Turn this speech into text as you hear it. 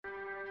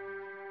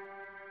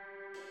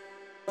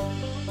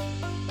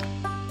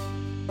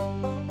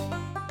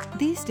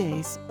These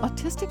days,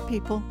 autistic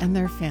people and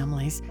their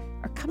families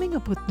are coming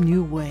up with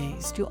new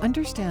ways to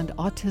understand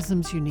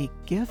autism's unique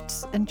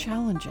gifts and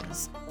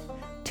challenges.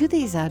 To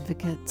these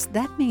advocates,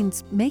 that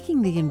means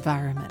making the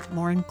environment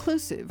more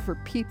inclusive for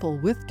people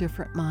with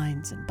different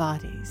minds and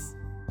bodies.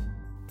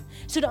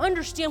 So to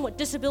understand what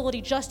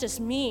disability justice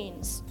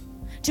means,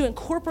 to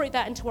incorporate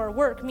that into our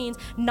work means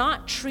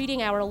not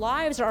treating our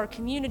lives or our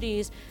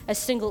communities as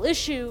single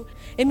issue.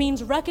 It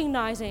means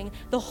recognizing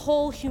the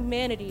whole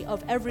humanity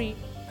of every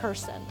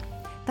person.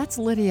 That's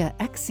Lydia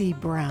X.E.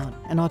 Brown,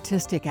 an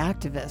autistic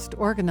activist,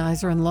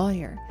 organizer, and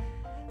lawyer.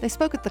 They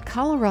spoke at the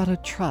Colorado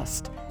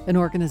Trust, an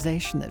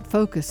organization that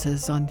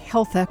focuses on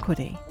health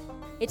equity.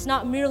 It's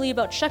not merely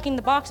about checking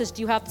the boxes.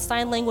 Do you have the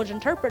sign language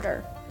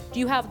interpreter? Do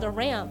you have the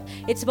ramp?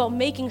 It's about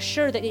making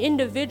sure that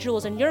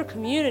individuals in your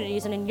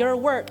communities and in your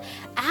work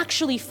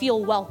actually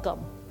feel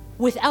welcome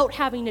without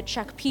having to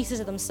check pieces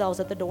of themselves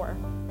at the door.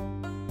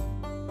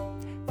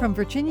 From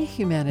Virginia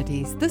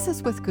Humanities, this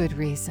is With Good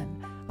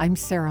Reason. I'm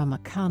Sarah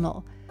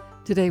McConnell.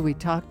 Today we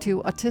talk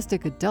to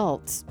autistic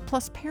adults,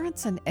 plus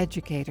parents and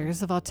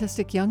educators of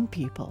autistic young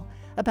people,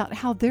 about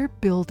how they're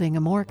building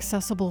a more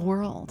accessible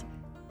world.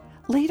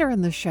 Later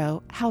in the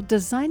show, how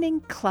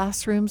designing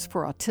classrooms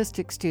for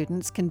autistic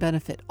students can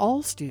benefit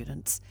all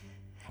students,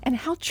 and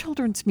how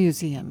children's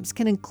museums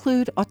can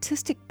include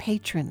autistic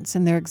patrons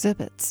in their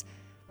exhibits.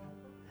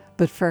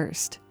 But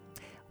first,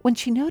 when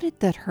she noted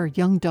that her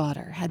young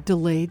daughter had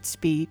delayed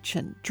speech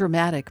and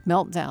dramatic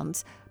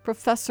meltdowns,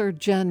 Professor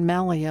Jen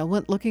Malia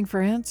went looking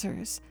for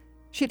answers.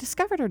 She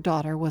discovered her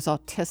daughter was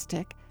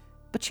autistic,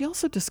 but she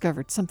also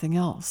discovered something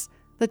else,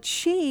 that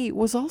she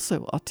was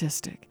also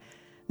autistic.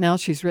 Now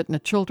she's written a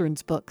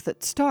children's book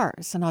that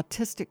stars an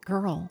autistic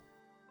girl.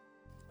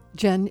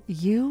 Jen,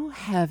 you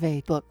have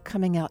a book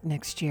coming out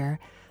next year.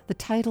 The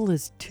title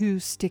is Too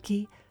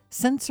Sticky: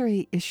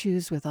 Sensory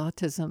Issues with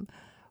Autism.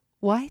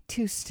 Why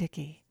too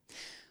sticky?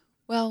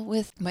 Well,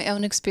 with my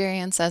own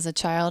experience as a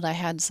child, I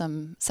had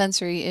some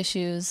sensory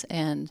issues,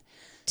 and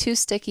too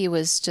sticky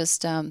was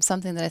just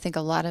something that I think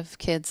a lot of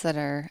kids that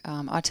are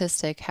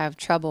autistic have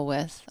trouble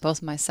with.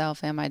 Both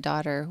myself and my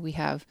daughter, we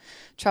have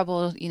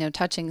trouble,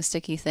 touching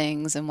sticky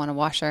things and want to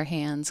wash our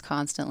hands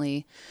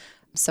constantly.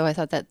 So I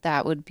thought that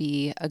that would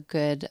be a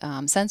good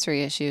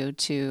sensory issue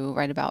to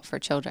write about for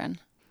children.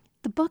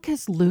 The book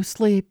is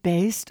loosely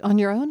based on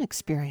your own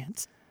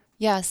experience.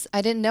 Yes,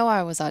 I didn't know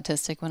I was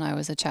autistic when I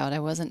was a child. I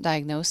wasn't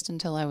diagnosed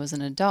until I was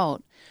an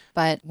adult.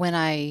 But when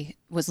I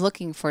was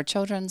looking for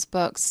children's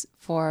books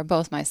for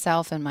both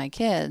myself and my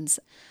kids,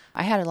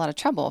 I had a lot of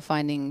trouble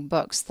finding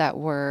books that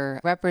were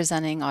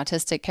representing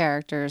autistic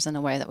characters in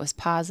a way that was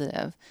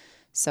positive.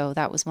 So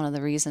that was one of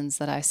the reasons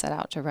that I set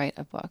out to write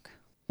a book.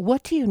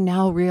 What do you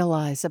now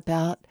realize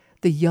about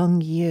the young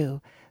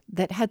you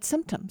that had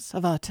symptoms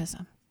of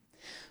autism?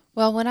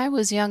 Well, when I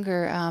was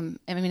younger,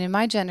 in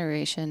my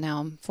generation,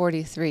 now I'm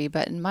 43,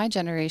 but in my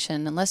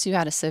generation, unless you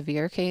had a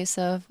severe case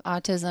of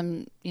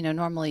autism,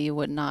 normally you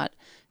would not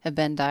have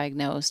been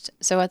diagnosed.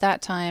 So at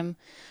that time,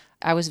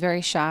 I was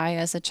very shy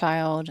as a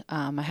child.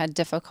 I had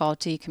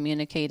difficulty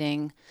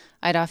communicating.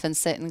 I'd often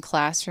sit in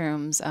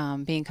classrooms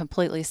being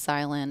completely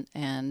silent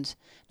and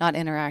not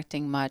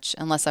interacting much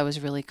unless I was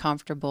really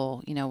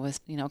comfortable, with,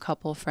 a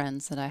couple of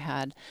friends that I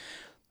had.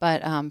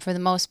 But for the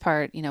most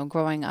part,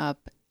 growing up,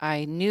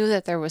 I knew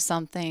that there was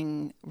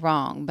something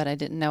wrong, but I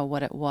didn't know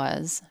what it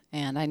was.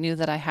 And I knew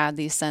that I had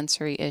these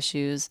sensory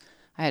issues.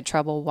 I had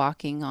trouble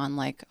walking on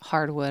like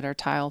hardwood or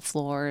tile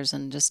floors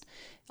and just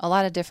a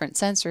lot of different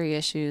sensory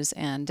issues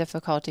and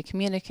difficulty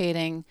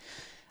communicating.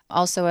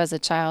 Also, as a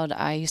child,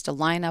 I used to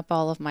line up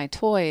all of my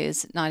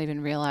toys, not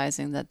even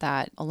realizing that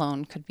that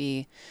alone could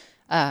be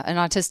an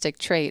autistic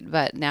trait,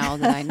 but now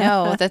that I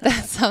know that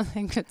that's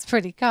something that's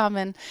pretty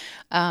common,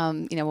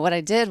 what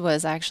I did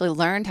was I actually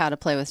learned how to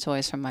play with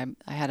toys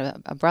I had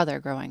a brother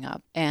growing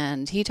up,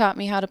 and he taught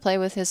me how to play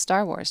with his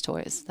Star Wars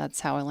toys. That's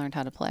how I learned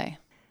how to play.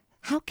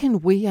 How can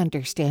we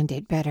understand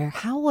it better?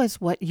 How was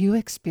what you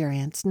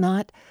experienced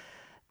not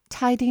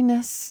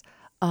tidiness,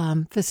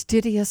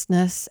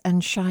 fastidiousness,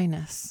 and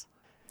shyness?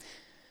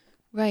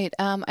 Right.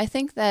 I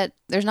think that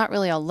there's not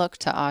really a look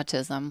to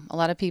autism. A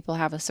lot of people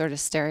have a sort of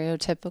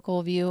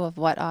stereotypical view of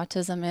what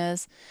autism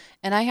is.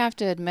 And I have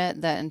to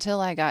admit that until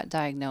I got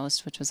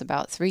diagnosed, which was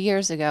about 3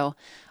 years ago,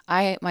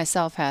 I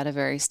myself had a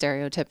very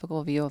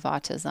stereotypical view of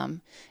autism.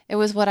 It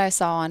was what I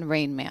saw on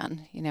Rain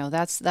Man.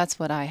 That's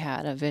what I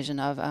had a vision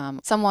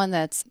of. Someone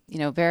that's,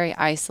 very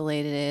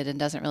isolated and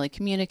doesn't really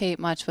communicate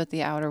much with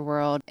the outer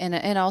world.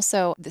 And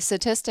also,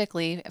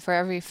 statistically, for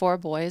every 4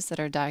 boys that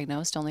are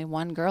diagnosed, only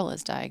 1 girl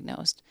is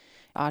diagnosed.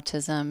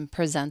 Autism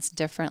presents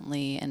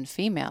differently in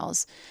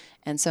females.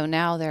 And so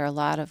now there are a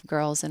lot of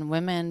girls and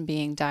women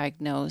being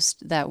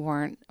diagnosed that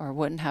weren't or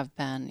wouldn't have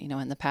been,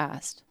 in the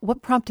past.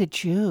 What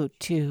prompted you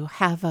to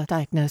have a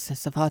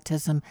diagnosis of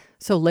autism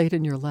so late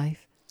in your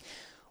life?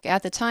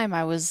 At the time,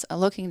 I was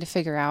looking to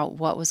figure out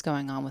what was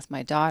going on with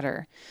my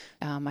daughter.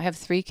 I have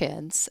 3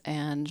 kids,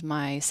 and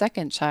my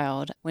second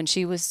child, when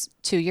she was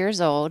 2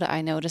 years old,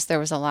 I noticed there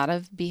was a lot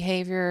of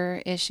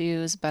behavior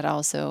issues, but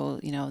also,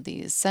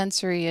 these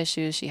sensory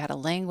issues. She had a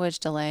language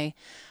delay.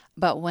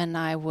 But when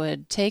I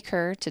would take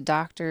her to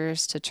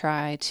doctors to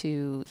try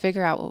to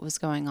figure out what was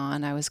going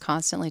on, I was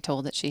constantly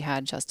told that she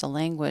had just a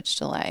language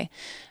delay.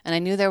 And I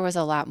knew there was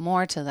a lot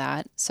more to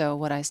that. So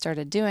what I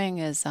started doing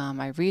is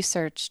I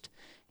researched,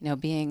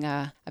 being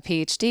a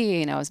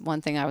PhD, was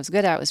one thing I was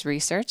good at was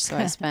research. So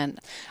I spent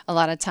a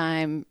lot of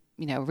time,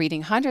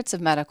 reading hundreds of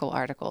medical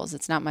articles.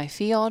 It's not my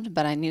field,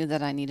 but I knew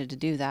that I needed to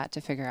do that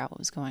to figure out what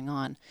was going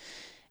on.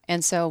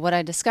 And so what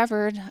I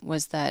discovered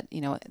was that,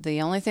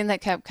 the only thing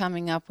that kept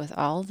coming up with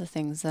all the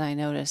things that I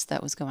noticed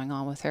that was going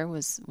on with her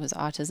was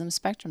autism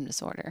spectrum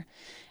disorder.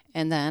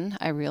 And then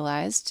I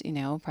realized,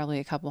 probably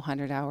a couple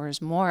hundred hours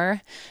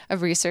more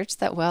of research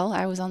that,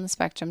 I was on the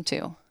spectrum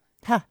too.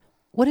 Huh.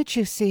 What did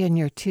you see in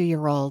your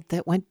 2-year-old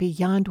that went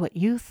beyond what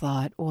you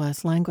thought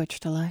was language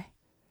delay?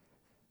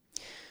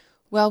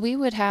 Well, we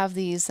would have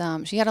these,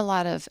 she had a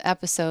lot of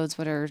episodes,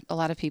 what are a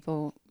lot of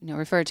people,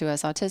 refer to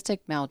as autistic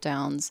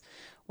meltdowns,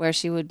 where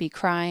she would be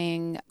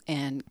crying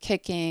and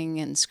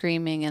kicking and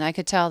screaming. And I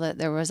could tell that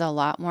there was a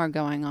lot more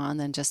going on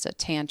than just a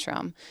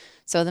tantrum.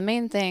 So the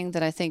main thing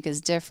that I think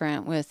is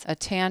different with a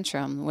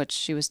tantrum, which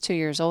she was 2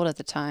 years old at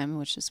the time,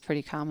 which is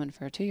pretty common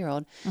for a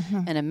 2-year-old,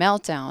 and a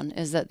meltdown,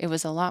 is that it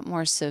was a lot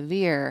more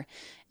severe.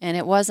 And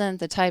it wasn't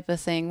the type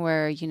of thing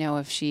where,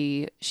 if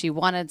she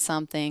wanted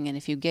something and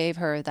if you gave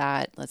her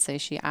that, let's say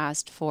she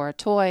asked for a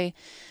toy,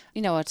 a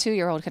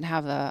 2-year-old can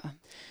have a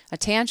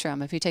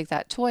tantrum if you take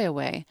that toy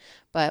away.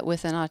 But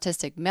with an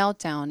autistic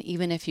meltdown,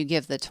 even if you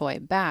give the toy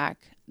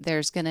back,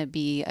 there's going to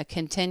be a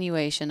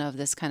continuation of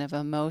this kind of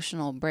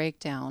emotional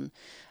breakdown,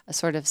 a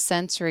sort of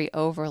sensory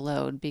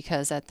overload,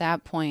 because at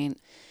that point,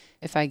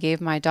 if I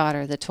gave my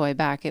daughter the toy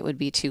back, it would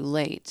be too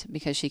late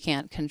because she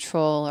can't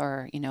control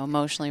or,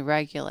 emotionally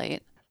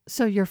regulate.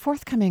 So your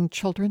forthcoming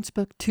children's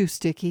book, Too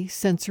Sticky,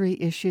 Sensory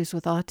Issues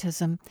with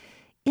Autism,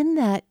 in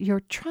that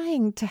you're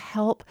trying to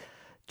help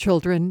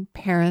children,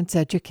 parents,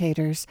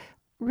 educators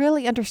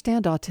really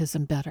understand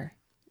autism better.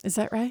 Is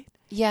that right?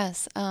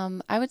 Yes.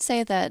 I would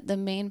say that the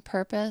main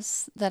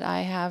purpose that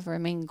I have, or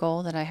main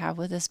goal that I have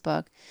with this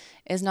book,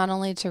 is not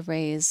only to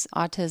raise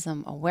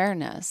autism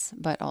awareness,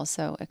 but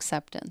also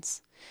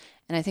acceptance.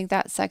 And I think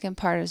that second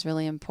part is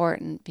really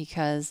important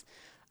because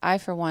I,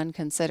 for one,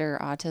 consider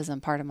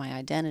autism part of my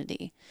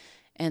identity.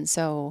 And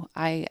so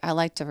I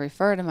like to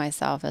refer to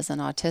myself as an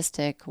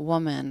autistic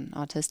woman,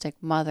 autistic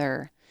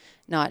mother,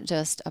 not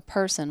just a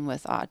person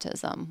with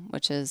autism,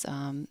 which is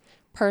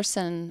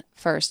person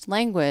first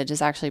language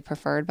is actually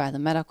preferred by the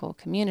medical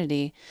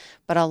community,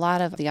 but a lot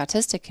of the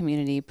autistic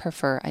community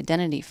prefer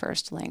identity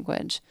first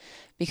language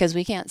because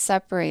we can't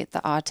separate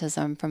the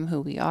autism from who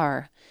we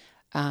are.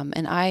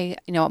 And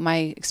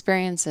my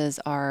experiences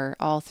are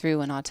all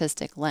through an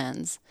autistic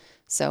lens.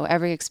 So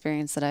every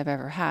experience that I've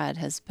ever had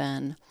has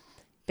been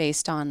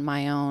based on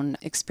my own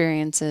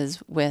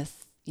experiences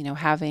with,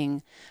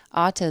 having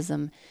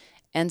autism.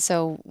 And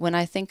so when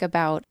I think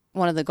about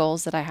one of the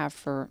goals that I have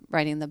for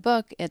writing the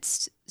book,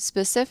 it's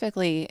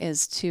specifically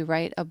is to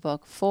write a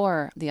book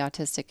for the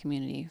autistic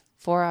community,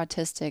 for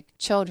autistic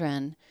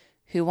children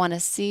who want to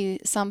see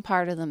some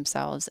part of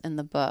themselves in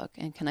the book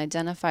and can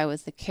identify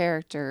with the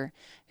character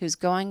who's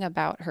going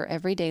about her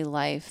everyday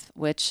life,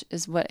 which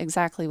is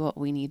exactly what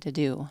we need to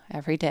do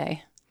every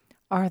day.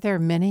 Are there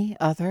many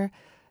other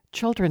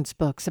children's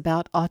books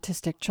about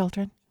autistic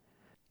children?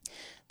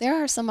 There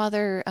are some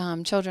other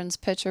children's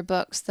picture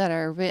books that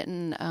are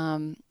written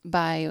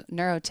by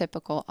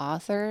neurotypical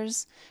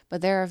authors,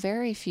 but there are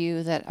very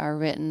few that are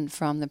written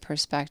from the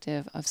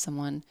perspective of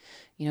someone,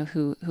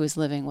 who is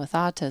living with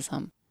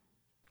autism.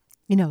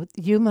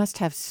 You must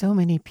have so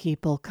many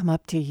people come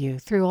up to you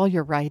through all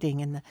your writing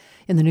in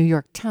the New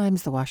York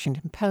Times, the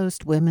Washington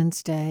Post,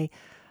 Women's Day.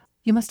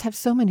 You must have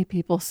so many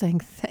people saying,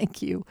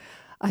 "Thank you.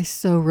 I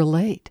so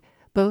relate,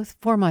 both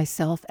for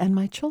myself and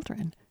my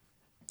children."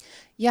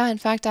 Yeah, in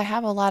fact, I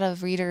have a lot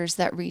of readers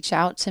that reach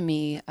out to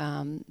me.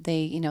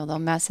 They'll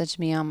message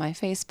me on my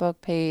Facebook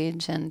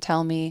page and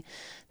tell me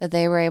that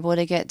they were able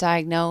to get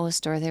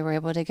diagnosed or they were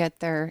able to get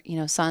their,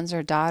 sons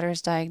or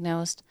daughters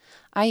diagnosed.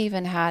 I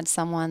even had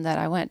someone that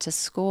I went to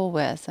school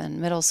with in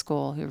middle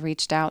school who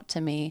reached out to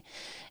me,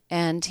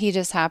 and he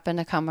just happened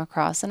to come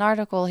across an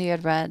article he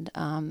had read,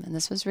 and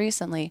this was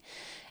recently,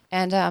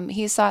 and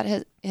he sought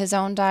his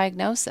own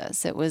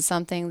diagnosis. It was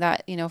something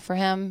that, for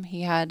him,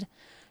 he had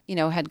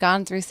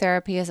gone through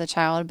therapy as a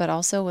child, but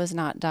also was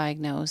not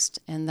diagnosed.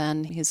 And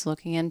then he's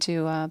looking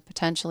into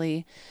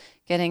potentially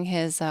getting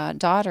his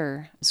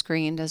daughter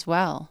screened as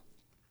well.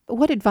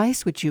 What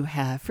advice would you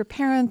have for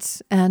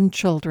parents and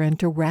children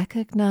to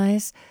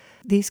recognize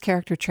these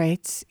character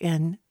traits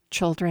in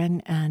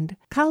children and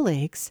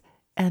colleagues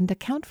and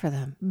account for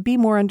them? Be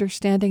more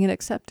understanding and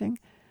accepting?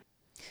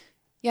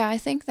 Yeah, I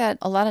think that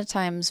a lot of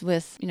times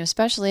with,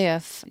 especially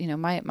if,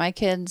 my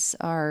kids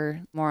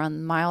are more on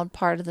the mild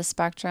part of the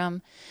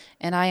spectrum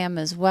and I am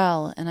as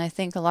well. And I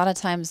think a lot of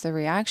times the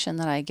reaction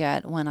that I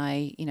get when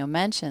I,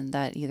 mention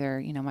that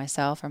either,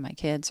 myself or my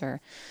kids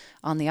are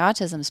on the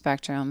autism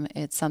spectrum,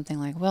 it's something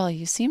like, well,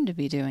 you seem to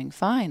be doing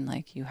fine.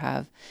 Like you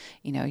have,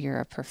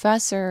 you're a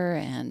professor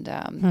and,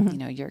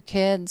 your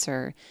kids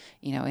are,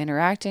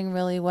 interacting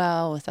really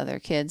well with other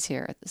kids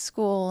here at the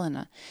school.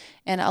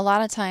 And a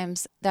lot of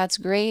times that's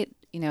great,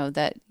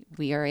 that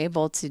we are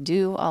able to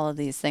do all of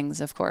these things,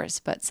 of course,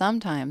 but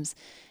sometimes,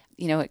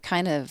 it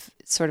kind of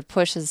sort of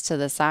pushes to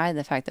the side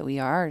the fact that we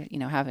are,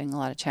 having a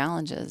lot of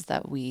challenges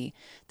that we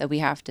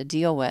have to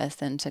deal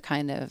with, and to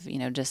kind of,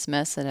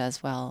 dismiss it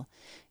as, well,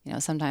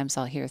 sometimes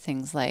I'll hear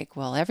things like,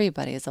 well,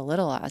 everybody is a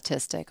little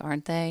autistic,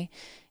 aren't they?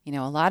 A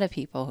lot of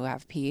people who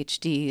have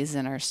PhDs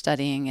and are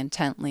studying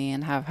intently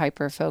and have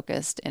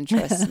hyper-focused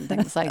interests and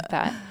things like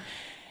that.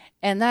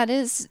 And that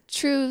is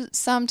true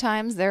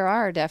sometimes. There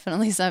are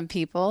definitely some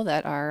people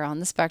that are on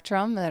the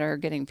spectrum that are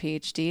getting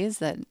PhDs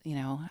that,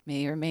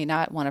 may or may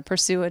not want to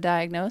pursue a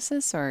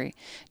diagnosis or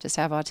just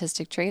have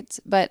autistic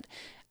traits. But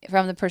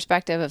from the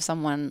perspective of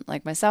someone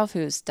like myself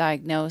who's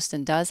diagnosed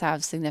and does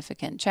have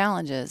significant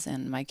challenges,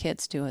 and my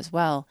kids do as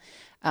well,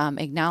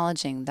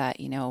 acknowledging that,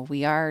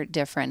 we are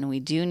different and we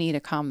do need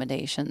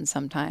accommodation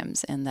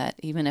sometimes. And that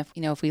even if,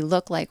 if we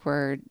look like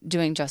we're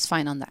doing just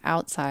fine on the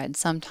outside,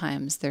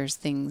 sometimes there's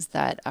things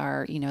that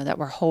are, that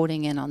we're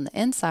holding in on the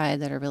inside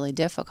that are really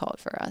difficult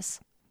for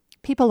us.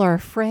 People are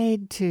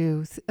afraid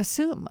to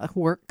assume a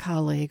work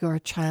colleague or a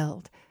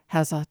child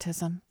has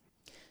autism.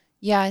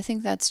 Yeah, I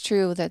think that's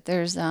true, that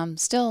there's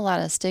still a lot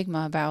of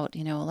stigma about,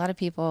 a lot of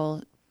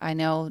people I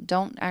know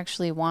don't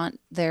actually want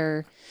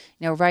their,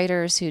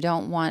 writers who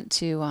don't want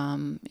to,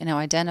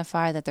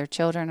 identify that their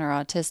children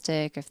are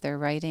autistic if they're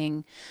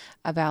writing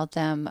about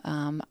them.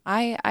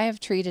 I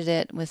have treated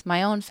it with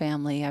my own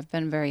family. I've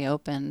been very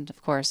open,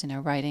 of course,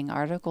 writing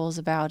articles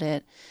about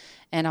it.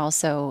 And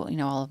also,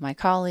 all of my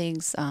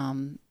colleagues,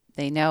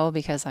 they know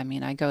because,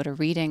 I go to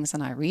readings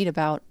and I read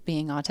about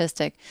being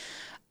autistic.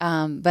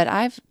 But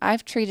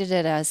I've treated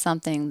it as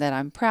something that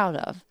I'm proud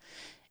of.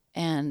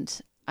 And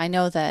I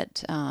know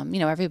that,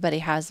 everybody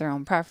has their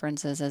own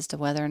preferences as to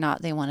whether or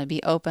not they want to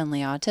be openly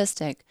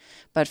autistic.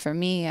 But for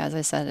me, as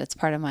I said, it's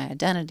part of my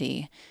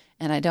identity.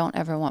 And I don't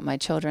ever want my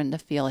children to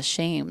feel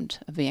ashamed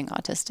of being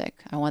autistic.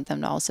 I want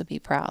them to also be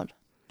proud.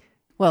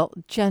 Well,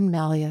 Jen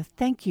Malia,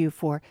 thank you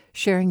for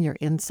sharing your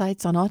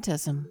insights on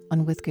autism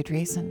on With Good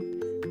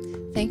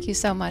Reason. Thank you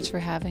so much for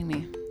having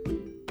me.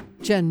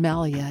 Jen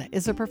Malia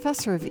is a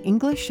professor of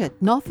English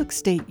at Norfolk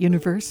State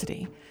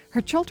University. Her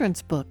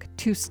children's book,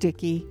 Too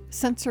Sticky: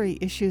 Sensory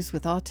Issues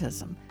with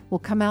Autism, will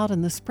come out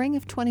in the spring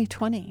of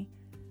 2020.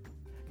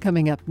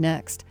 Coming up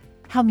next,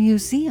 how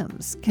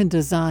museums can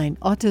design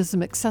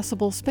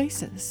autism-accessible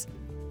spaces.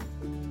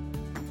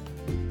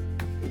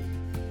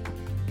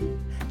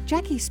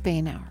 Jackie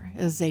Spainhour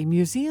is a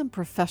museum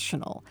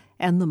professional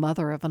and the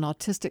mother of an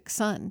autistic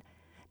son.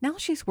 Now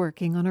she's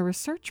working on a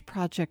research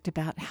project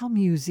about how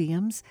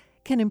museums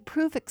can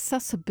improve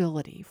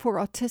accessibility for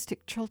autistic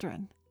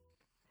children.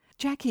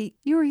 Jackie,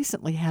 you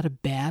recently had a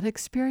bad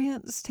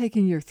experience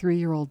taking your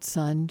 3-year-old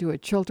son to a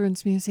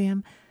children's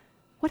museum.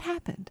 What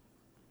happened?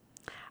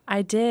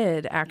 I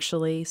did,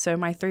 actually. So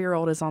my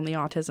 3-year-old is on the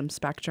autism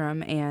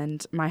spectrum,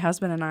 and my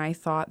husband and I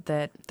thought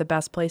that the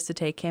best place to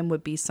take him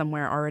would be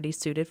somewhere already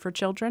suited for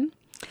children.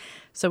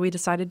 So we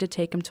decided to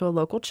take him to a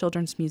local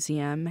children's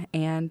museum,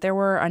 and there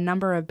were a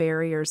number of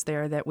barriers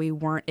there that we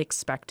weren't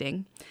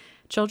expecting.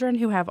 Children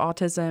who have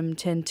autism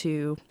tend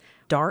to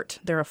dart.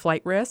 They're a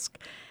flight risk.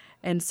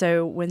 And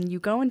so when you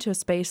go into a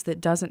space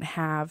that doesn't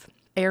have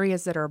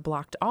areas that are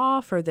blocked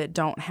off or that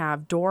don't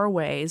have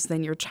doorways,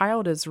 then your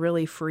child is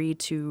really free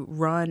to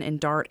run and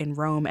dart and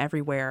roam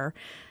everywhere.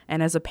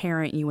 And as a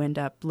parent, you end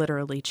up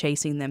literally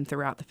chasing them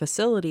throughout the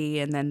facility,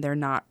 and then they're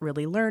not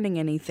really learning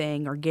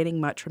anything or getting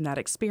much from that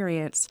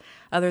experience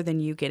other than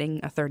you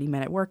getting a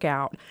 30-minute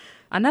workout.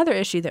 Another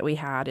issue that we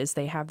had is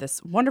they have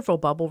this wonderful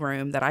bubble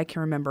room that I can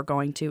remember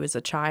going to as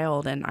a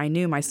child, and I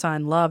knew my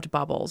son loved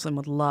bubbles and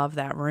would love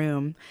that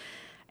room.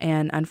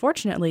 And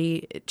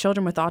unfortunately,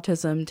 children with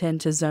autism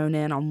tend to zone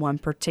in on one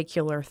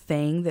particular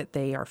thing that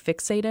they are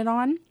fixated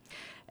on.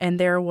 And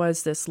there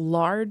was this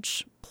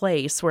large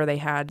place where they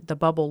had the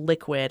bubble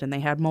liquid and they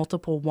had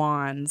multiple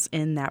wands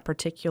in that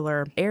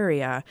particular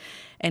area.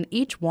 And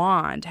each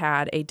wand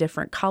had a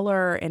different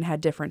color and had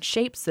different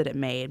shapes that it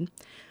made.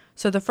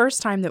 So the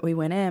first time that we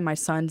went in, my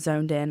son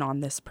zoned in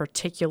on this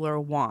particular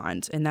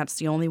wand, and that's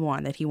the only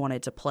one that he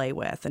wanted to play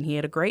with. And he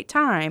had a great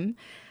time.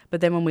 But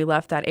then when we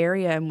left that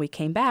area and we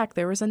came back,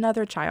 there was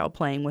another child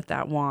playing with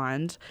that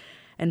wand.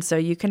 And so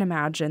you can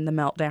imagine the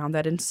meltdown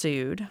that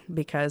ensued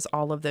because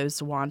all of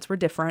those wands were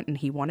different, and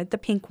he wanted the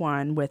pink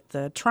one with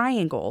the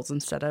triangles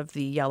instead of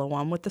the yellow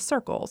one with the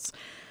circles.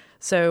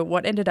 So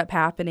what ended up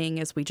happening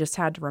is we just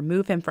had to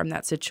remove him from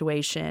that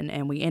situation,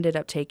 and we ended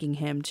up taking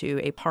him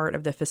to a part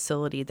of the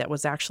facility that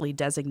was actually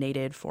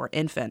designated for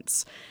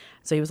infants.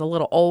 So he was a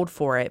little old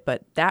for it,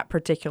 but that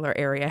particular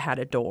area had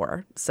a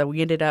door. So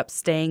we ended up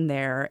staying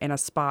there in a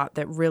spot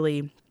that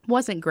really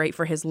wasn't great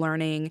for his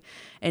learning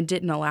and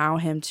didn't allow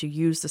him to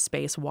use the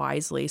space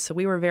wisely. So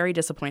we were very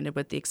disappointed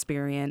with the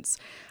experience.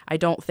 I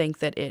don't think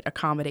that it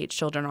accommodates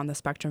children on the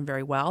spectrum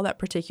very well, that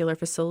particular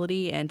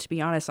facility. And to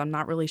be honest, I'm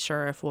not really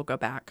sure if we'll go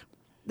back.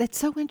 That's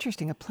so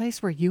interesting. A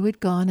place where you had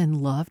gone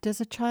and loved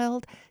as a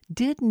child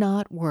did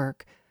not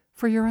work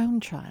for your own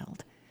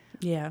child.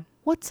 Yeah.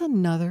 What's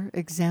another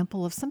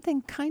example of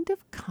something kind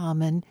of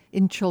common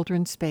in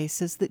children's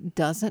spaces that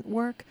doesn't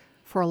work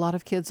for a lot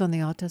of kids on the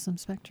autism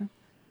spectrum?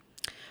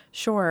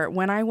 Sure.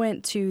 When I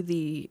went to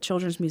the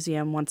Children's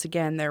Museum, once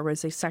again, there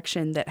was a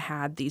section that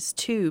had these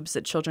tubes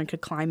that children could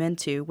climb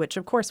into, which,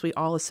 of course, we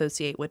all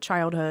associate with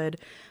childhood.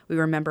 We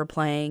remember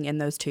playing in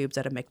those tubes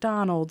at a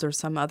McDonald's or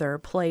some other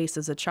place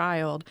as a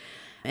child.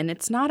 And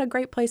it's not a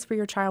great place for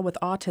your child with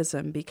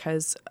autism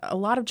because a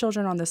lot of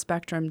children on the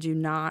spectrum do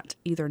not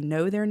either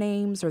know their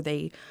names or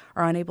they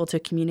are unable to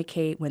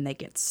communicate when they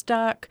get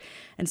stuck.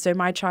 And so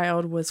my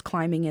child was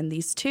climbing in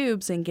these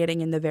tubes and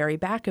getting in the very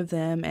back of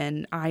them.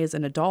 And I, as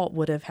an adult,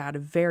 would have had a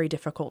very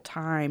difficult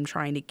time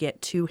trying to get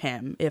to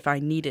him if I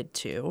needed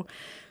to.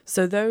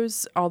 So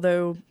those,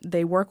 although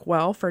they work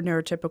well for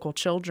neurotypical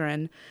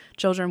children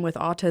with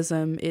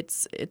autism,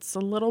 it's a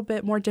little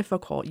bit more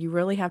difficult. You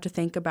really have to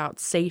think about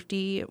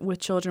safety with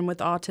children with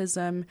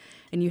autism,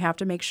 and you have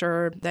to make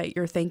sure that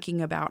you're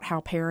thinking about how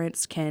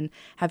parents can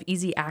have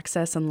easy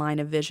access and line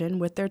of vision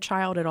with their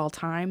child at all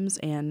times.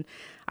 And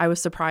I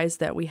was surprised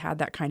that we had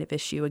that kind of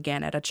issue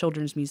again at a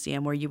children's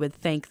museum where you would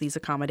think these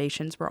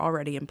accommodations were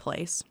already in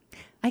place.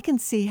 I can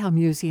see how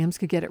museums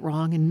could get it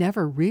wrong and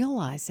never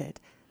realize it.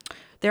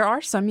 There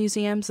are some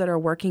museums that are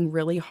working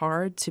really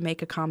hard to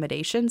make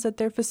accommodations at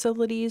their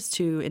facilities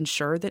to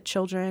ensure that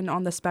children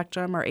on the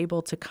spectrum are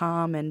able to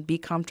come and be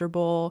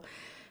comfortable.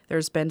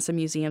 There's been some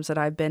museums that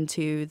I've been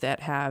to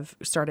that have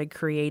started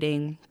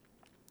creating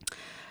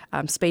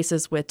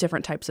spaces with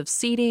different types of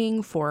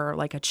seating for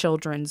like a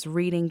children's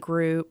reading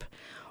group,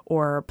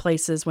 or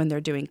places when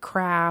they're doing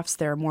crafts,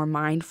 they're more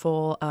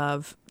mindful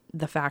of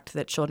the fact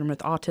that children with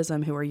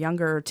autism who are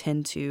younger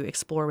tend to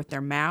explore with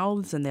their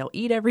mouths and they'll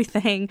eat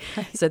everything.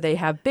 Right. So they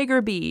have bigger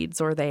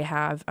beads or they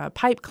have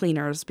pipe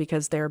cleaners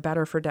because they're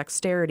better for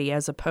dexterity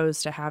as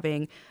opposed to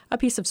having a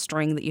piece of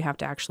string that you have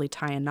to actually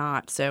tie a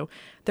knot. So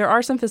there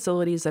are some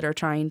facilities that are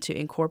trying to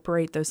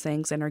incorporate those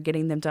things and are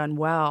getting them done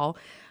well.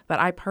 But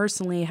I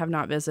personally have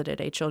not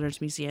visited a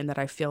children's museum that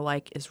I feel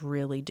like is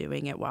really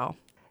doing it well.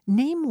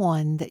 Name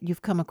one that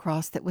you've come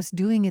across that was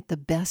doing it the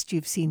best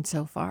you've seen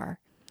so far.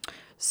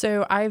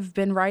 So I've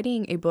been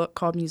writing a book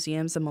called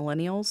Museums and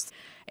Millennials,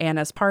 and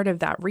as part of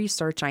that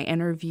research, I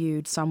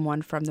interviewed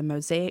someone from the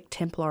Mosaic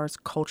Templars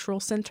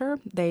Cultural Center.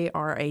 They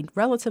are a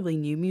relatively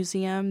new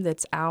museum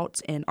that's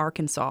out in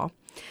Arkansas,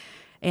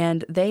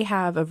 and they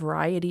have a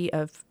variety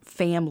of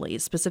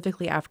families,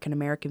 specifically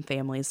African-American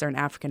families. They're an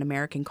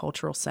African-American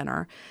cultural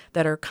center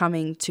that are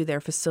coming to their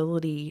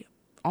facility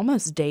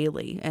almost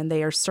daily, and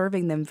they are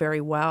serving them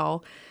very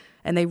well.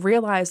 And they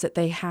realized that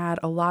they had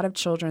a lot of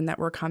children that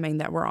were coming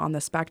that were on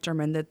the spectrum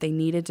and that they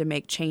needed to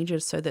make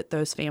changes so that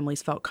those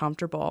families felt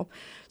comfortable.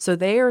 So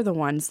they are the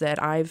ones that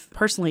I've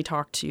personally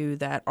talked to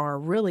that are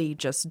really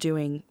just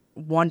doing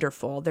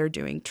wonderful. They're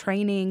doing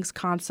trainings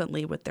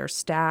constantly with their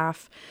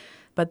staff,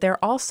 but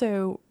they're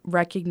also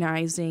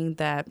recognizing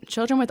that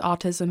children with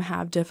autism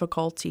have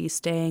difficulty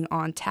staying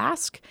on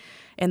task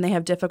and they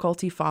have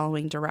difficulty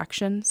following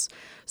directions.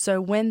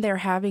 So when they're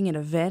having an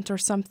event or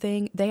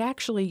something, they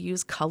actually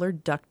use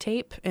colored duct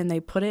tape and they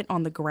put it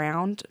on the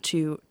ground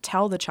to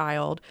tell the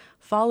child,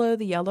 follow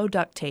the yellow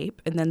duct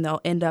tape, and then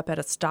they'll end up at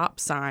a stop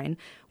sign,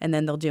 and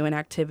then they'll do an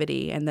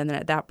activity, and then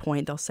at that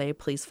point they'll say,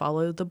 please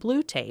follow the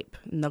blue tape,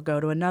 and they'll go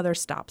to another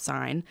stop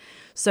sign.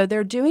 So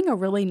they're doing a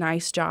really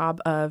nice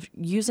job of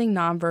using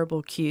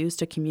nonverbal cues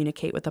to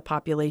communicate with a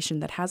population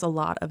that has a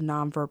lot of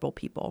nonverbal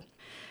people.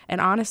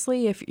 And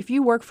honestly, if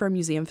you work for a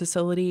museum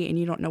facility and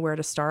you don't know where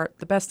to start,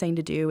 the best thing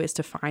to do is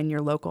to find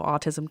your local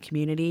autism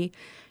community.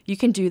 You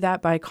can do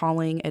that by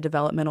calling a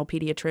developmental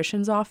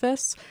pediatrician's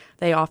office.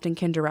 They often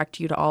can direct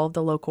you to all of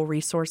the local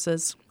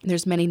resources.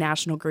 There's many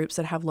national groups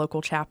that have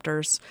local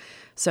chapters.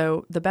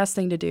 So the best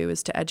thing to do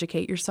is to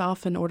educate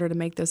yourself in order to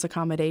make those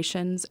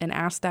accommodations and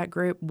ask that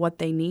group what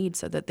they need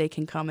so that they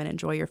can come and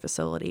enjoy your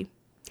facility.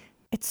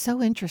 It's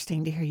so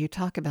interesting to hear you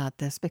talk about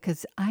this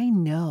because I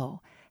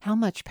know how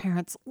much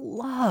parents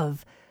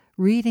love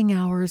reading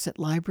hours at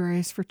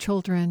libraries for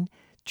children,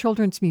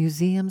 children's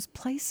museums,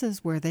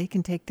 places where they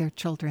can take their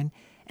children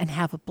and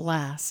have a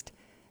blast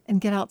and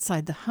get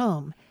outside the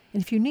home.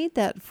 And if you need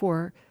that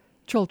for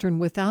children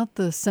without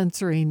the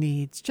sensory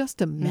needs,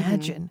 just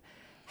imagine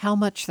how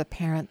much the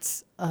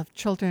parents of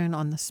children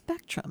on the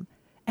spectrum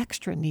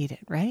extra need it,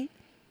 right?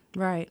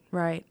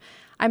 Right.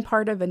 I'm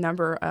part of a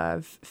number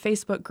of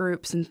Facebook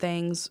groups and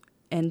things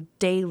And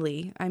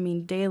daily,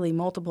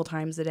 multiple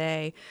times a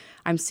day,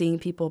 I'm seeing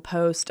people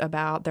post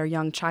about their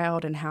young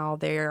child and how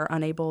they're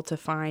unable to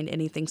find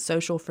anything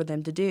social for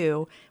them to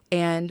do.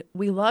 And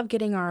we love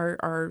getting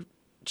our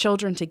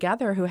children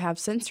together who have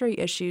sensory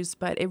issues,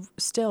 but it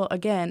still,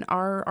 again,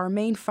 our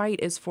main fight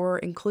is for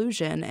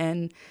inclusion.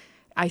 And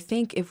I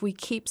think if we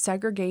keep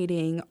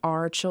segregating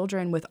our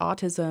children with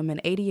autism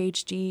and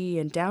ADHD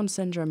and Down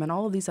syndrome and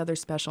all of these other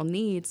special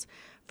needs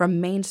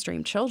from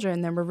mainstream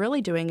children, then we're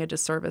really doing a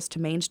disservice to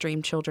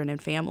mainstream children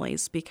and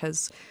families,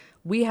 because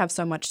we have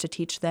so much to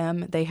teach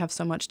them. They have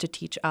so much to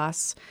teach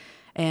us.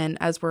 And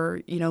as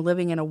we're,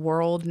 living in a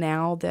world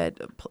now that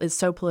is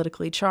so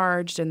politically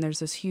charged and there's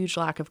this huge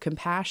lack of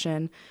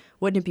compassion,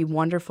 wouldn't it be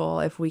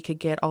wonderful if we could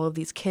get all of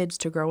these kids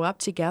to grow up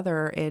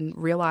together and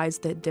realize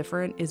that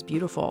different is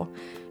beautiful,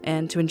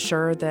 and to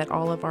ensure that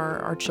all of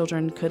our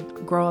children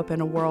could grow up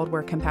in a world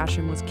where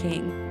compassion was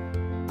king?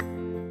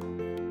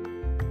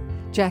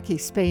 Jackie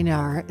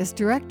Spanar is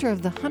director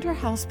of the Hunter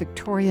House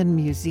Victorian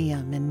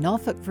Museum in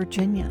Norfolk,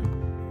 Virginia.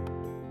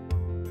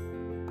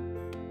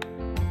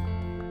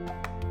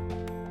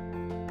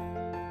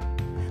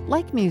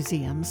 Like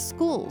museums,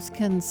 schools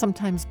can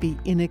sometimes be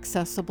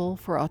inaccessible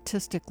for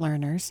autistic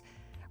learners.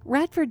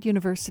 Radford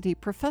University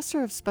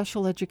professor of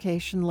special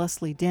education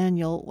Leslie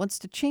Daniel wants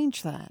to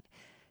change that,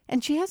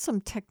 and she has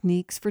some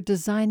techniques for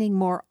designing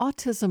more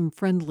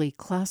autism-friendly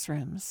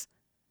classrooms.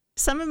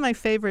 Some of my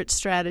favorite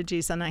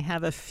strategies, and I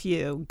have a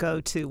few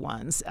go-to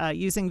ones,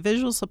 using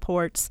visual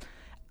supports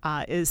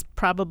is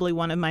probably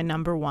one of my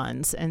number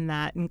ones, and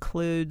that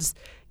includes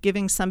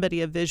giving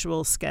somebody a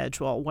visual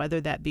schedule, whether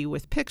that be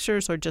with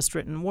pictures or just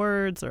written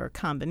words or a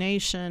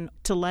combination,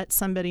 to let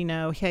somebody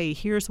know, hey,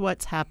 here's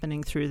what's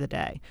happening through the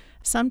day.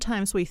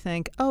 Sometimes we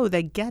think, oh,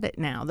 they get it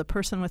now. The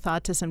person with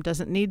autism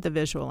doesn't need the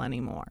visual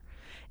anymore.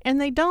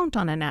 And they don't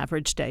on an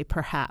average day,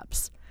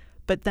 perhaps.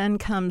 But then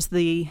comes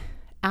the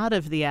out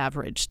of the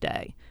average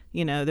day.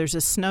 There's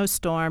a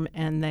snowstorm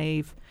and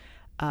they've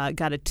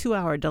got a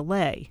 2-hour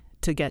delay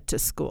to get to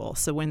school.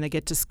 So when they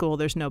get to school,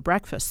 there's no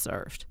breakfast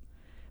served.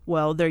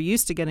 Well, they're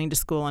used to getting to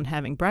school and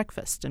having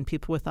breakfast, and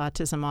people with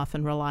autism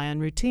often rely on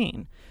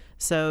routine.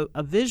 So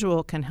a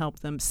visual can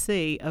help them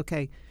see,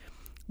 okay,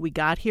 we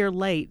got here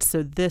late,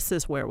 so this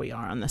is where we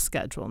are on the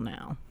schedule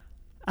now.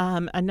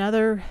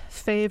 Another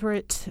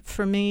favorite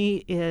for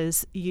me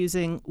is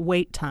using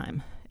wait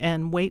time.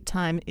 And wait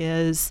time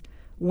is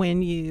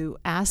when you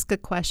ask a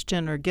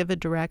question or give a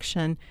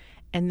direction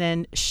and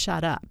then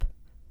shut up.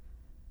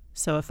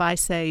 So if I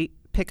say,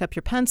 pick up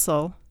your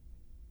pencil,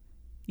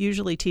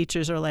 usually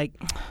teachers are like,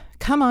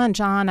 come on,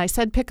 John, I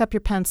said pick up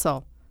your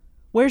pencil.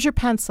 Where's your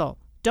pencil?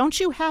 Don't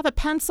you have a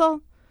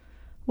pencil?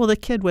 Well, the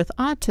kid with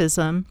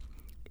autism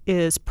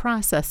is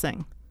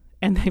processing,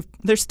 and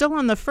they're still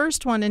on the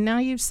first one, and now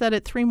you've said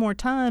it 3 more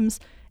times,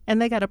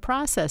 and they got to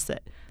process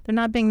it. They're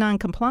not being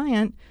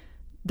non-compliant.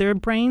 Their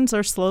brains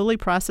are slowly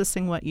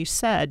processing what you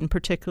said, and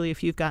particularly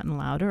if you've gotten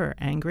louder or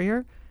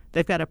angrier,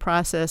 they've got to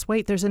process,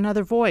 wait, there's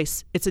another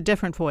voice. It's a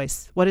different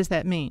voice. What does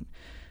that mean?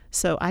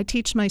 So I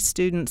teach my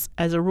students,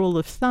 as a rule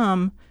of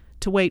thumb,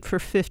 to wait for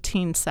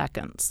 15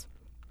 seconds.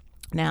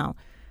 Now,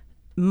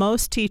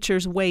 most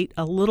teachers wait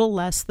a little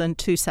less than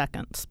 2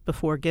 seconds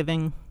before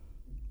giving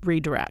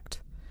redirect.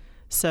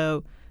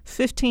 So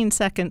 15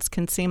 seconds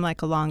can seem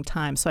like a long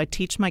time. So I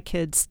teach my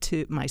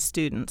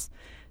students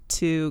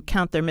to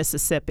count their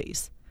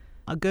Mississippis.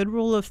 A good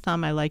rule of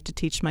thumb I like to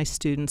teach my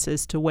students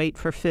is to wait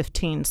for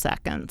 15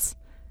 seconds,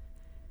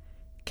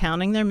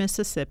 counting their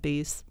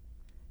Mississippis,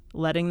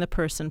 letting the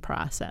person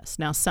process.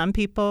 Now, some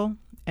people,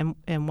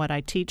 and what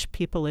I teach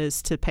people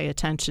is to pay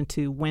attention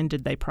to when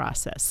did they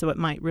process. So it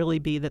might really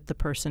be that the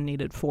person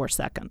needed 4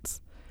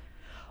 seconds.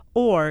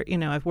 Or,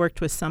 I've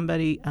worked with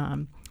somebody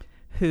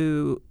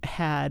who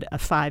had a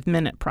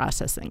 5-minute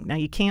processing. Now,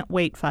 you can't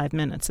wait 5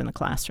 minutes in a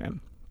classroom.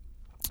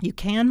 You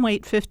can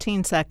wait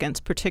 15 seconds,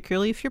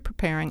 particularly if you're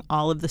preparing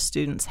all of the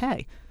students.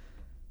 Hey,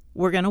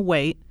 we're going to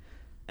wait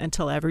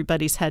until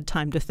everybody's had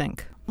time to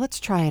think. Let's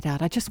try it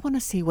out. I just want to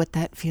see what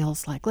that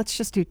feels like. Let's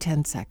just do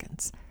 10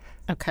 seconds.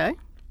 Okay.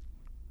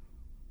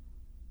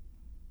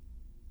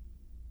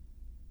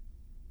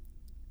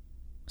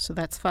 So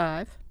that's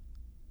 5.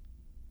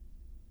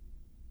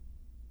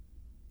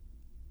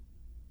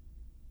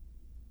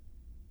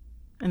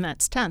 And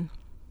that's 10.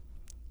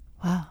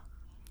 Wow.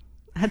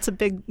 That's a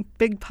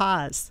big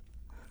pause.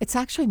 It's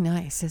actually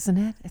nice, isn't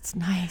it? It's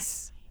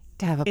nice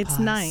to have a pause. It's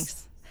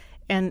nice.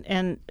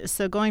 And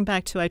so going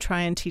back to, I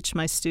try and teach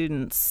my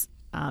students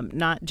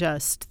not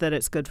just that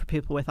it's good for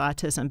people with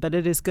autism, but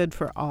it is good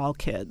for all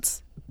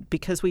kids,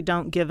 because we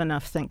don't give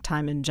enough think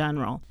time in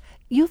general.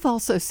 You've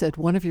also said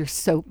one of your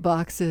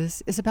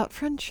soapboxes is about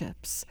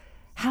friendships,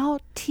 how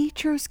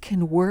teachers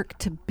can work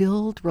to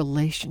build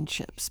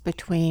relationships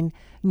between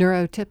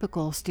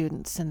neurotypical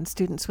students and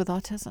students with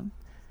autism.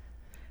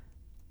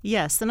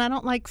 Yes, and I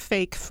don't like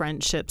fake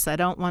friendships. I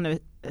don't want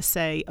to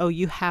say, oh,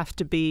 you have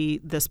to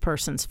be this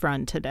person's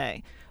friend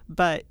today.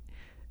 But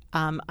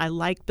I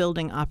like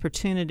building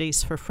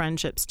opportunities for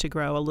friendships to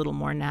grow a little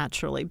more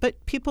naturally.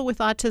 But people with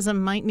autism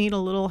might need a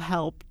little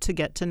help to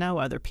get to know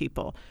other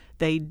people.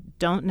 They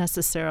don't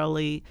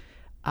necessarily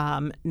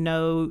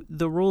know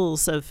the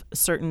rules of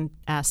certain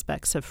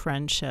aspects of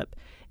friendship.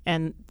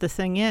 And the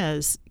thing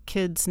is,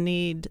 kids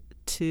need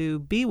to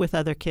be with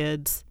other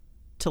kids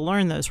to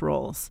learn those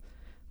rules.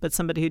 But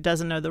somebody who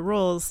doesn't know the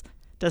rules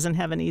doesn't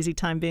have an easy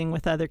time being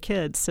with other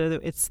kids. So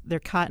they're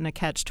caught in a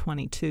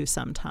catch-22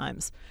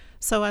 sometimes.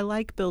 So I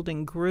like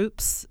building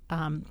groups.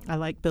 I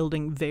like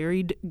building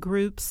varied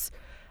groups.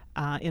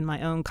 In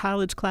my own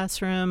college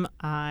classroom,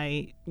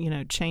 I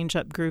change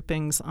up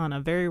groupings on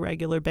a very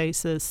regular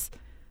basis.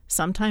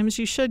 Sometimes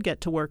you should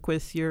get to work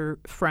with your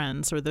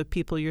friends or the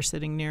people you're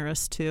sitting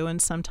nearest to, and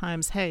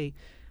sometimes, hey,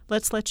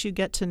 let's let you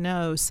get to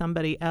know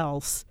somebody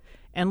else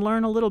and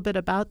learn a little bit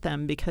about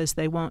them, because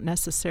they won't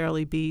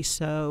necessarily be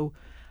so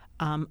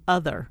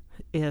other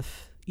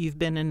if you've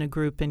been in a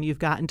group and you've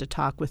gotten to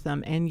talk with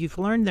them and you've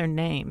learned their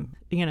name.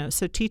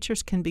 So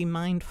teachers can be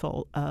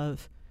mindful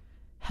of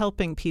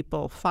helping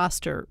people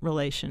foster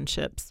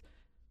relationships.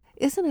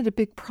 Isn't it a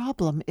big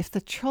problem if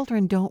the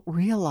children don't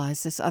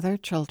realize this other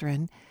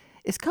children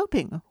is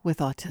coping with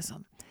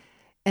autism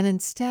and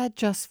instead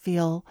just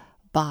feel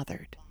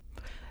bothered?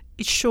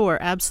 Sure,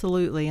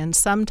 absolutely. And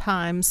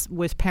sometimes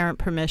with parent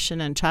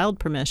permission and child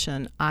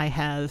permission, I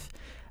have,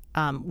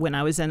 when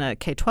I was in a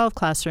K-12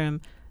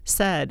 classroom,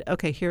 said,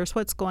 okay, here's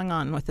what's going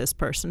on with this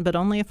person, but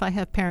only if I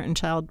have parent and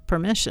child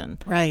permission.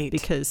 Right.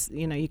 Because,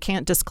 you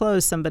can't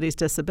disclose somebody's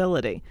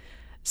disability.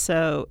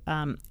 So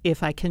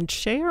if I can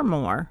share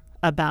more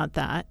about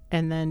that,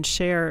 and then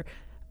share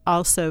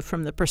also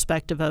from the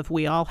perspective of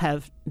we all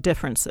have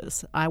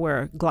differences. I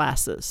wear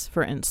glasses,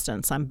 for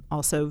instance. I'm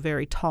also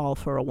very tall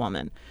for a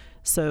woman.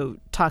 So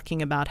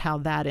talking about how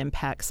that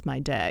impacts my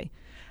day.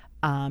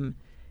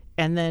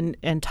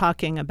 And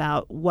talking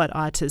about what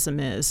autism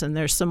is. And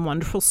there's some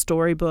wonderful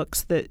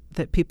storybooks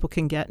that people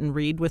can get and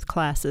read with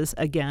classes,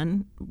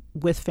 again,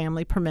 with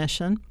family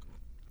permission,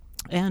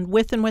 and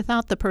with and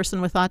without the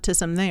person with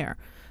autism there.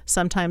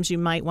 Sometimes you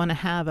might want to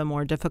have a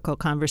more difficult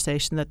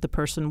conversation that the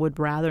person would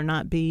rather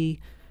not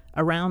be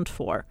around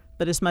for.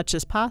 But as much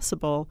as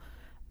possible,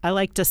 I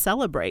like to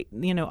celebrate.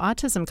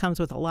 Autism comes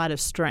with a lot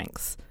of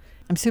strengths.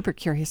 I'm super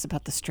curious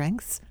about the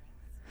strengths.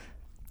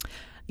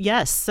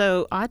 Yes.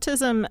 So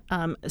autism,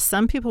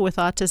 some people with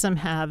autism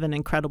have an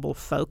incredible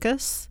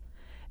focus,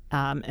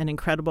 an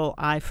incredible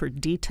eye for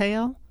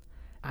detail.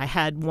 I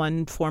had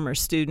one former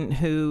student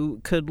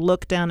who could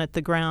look down at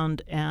the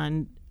ground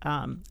and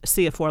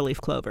see a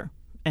 4-leaf clover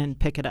and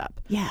pick it up.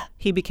 Yeah.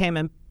 He became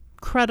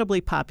incredibly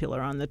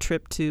popular on the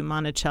trip to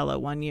Monticello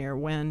one year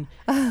when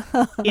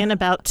in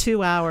about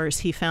 2 hours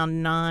he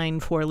found 9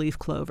 4-leaf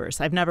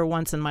clovers. I've never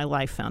once in my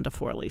life found a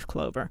 4-leaf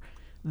clover,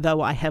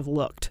 though I have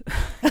looked.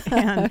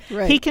 And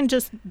right. He can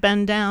just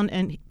bend down,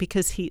 and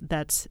because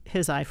that's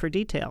his eye for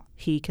detail.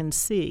 He can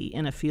see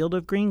in a field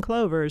of green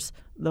clovers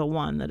the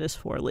one that is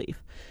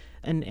 4-leaf.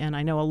 And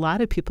I know a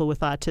lot of people with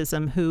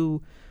autism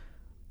who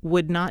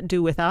would not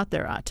do without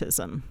their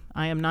autism.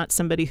 I am not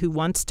somebody who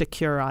wants to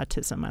cure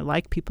autism. I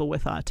like people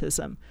with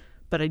autism,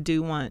 but I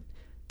do want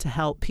to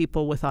help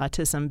people with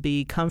autism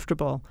be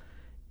comfortable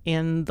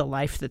in the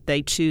life that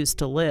they choose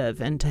to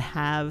live and to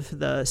have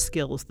the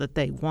skills that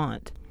they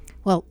want.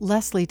 Well,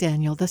 Leslie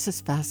Daniel, this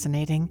is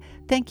fascinating.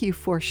 Thank you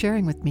for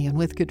sharing with me and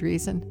With Good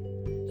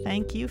Reason.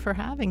 Thank you for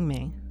having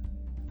me.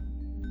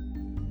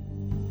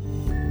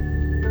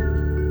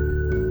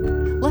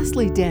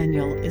 Leslie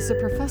Daniel is a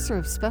professor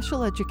of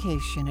special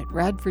education at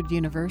Radford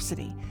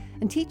University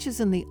and teaches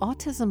in the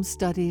Autism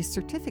Studies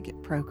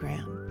Certificate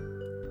Program.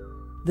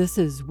 This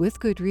is With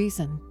Good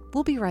Reason.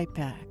 We'll be right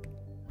back.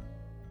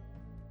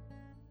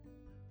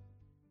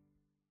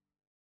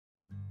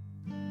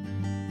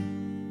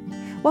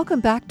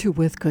 Welcome back to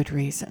With Good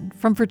Reason.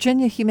 From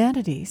Virginia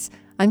Humanities,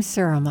 I'm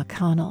Sarah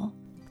McConnell.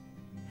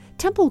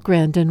 Temple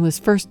Grandin was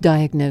first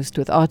diagnosed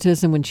with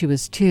autism when she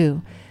was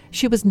 2.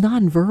 She was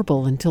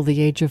nonverbal until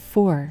the age of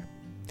 4.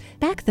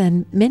 Back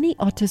then, many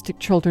autistic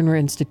children were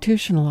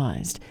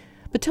institutionalized,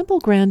 but Temple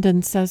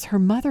Grandin says her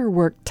mother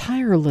worked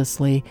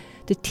tirelessly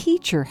to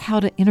teach her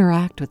how to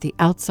interact with the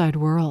outside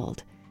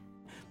world.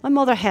 My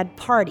mother had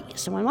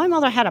parties, and when my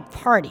mother had a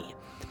party,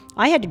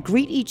 I had to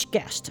greet each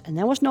guest, and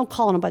there was no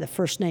calling them by the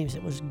first names.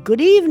 It was,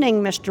 good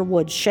evening, Mr.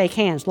 Wood, shake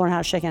hands, learn how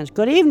to shake hands.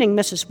 Good evening,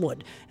 Mrs.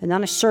 Wood. And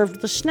then I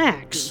served the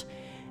snacks.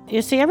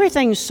 You see,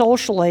 everything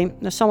socially,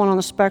 as someone on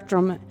the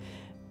spectrum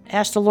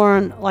has to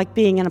learn like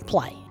being in a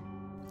play.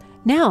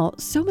 Now,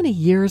 so many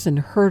years and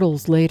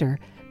hurdles later,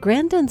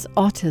 Grandin's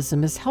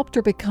autism has helped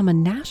her become a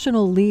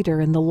national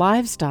leader in the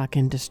livestock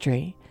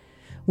industry.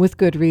 With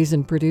Good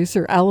Reason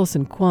producer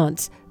Allison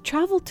Quantz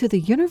traveled to the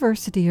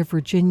University of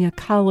Virginia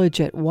College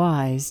at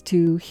Wise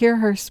to hear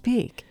her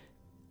speak.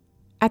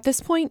 At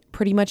this point,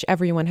 pretty much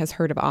everyone has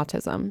heard of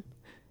autism.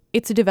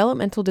 It's a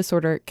developmental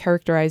disorder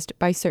characterized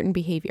by certain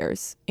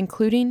behaviors,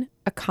 including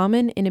a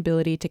common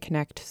inability to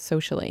connect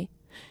socially.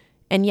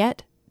 And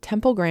yet,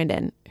 Temple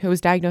Grandin, who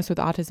was diagnosed with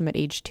autism at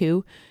age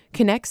 2,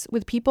 connects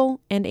with people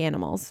and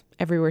animals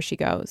everywhere she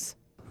goes.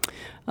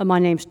 My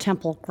name's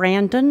Temple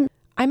Grandin.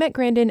 I met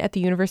Grandin at the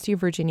University of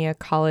Virginia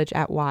College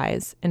at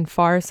Wise in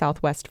far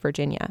southwest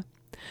Virginia.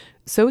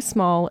 So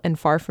small and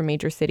far from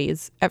major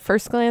cities, at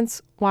first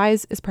glance,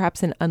 Wise is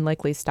perhaps an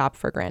unlikely stop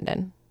for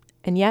Grandin.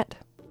 And yet,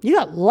 You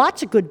got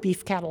lots of good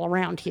beef cattle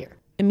around here.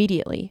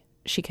 immediately,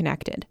 she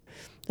connected.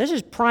 This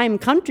is prime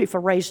country for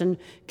raising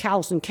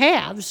cows and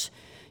calves.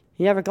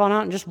 You ever gone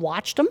out and just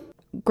watched them?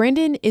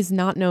 Grandin is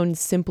not known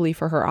simply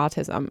for her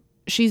autism.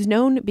 She's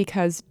known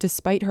because,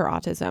 despite her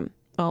autism,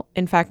 well,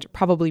 in fact,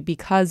 probably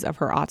because of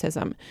her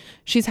autism,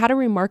 she's had a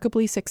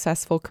remarkably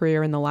successful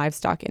career in the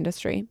livestock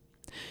industry.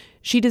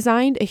 She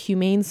designed a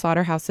humane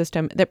slaughterhouse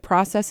system that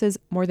processes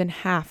more than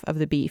half of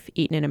the beef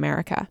eaten in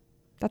America.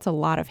 That's a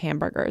lot of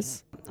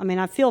hamburgers. I mean,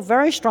 I feel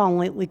very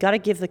strongly we got to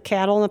give the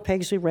cattle and the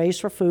pigs we raise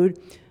for food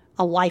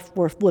a life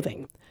worth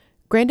living.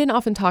 Grandin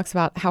often talks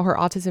about how her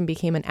autism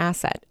became an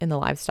asset in the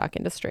livestock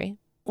industry.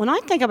 When I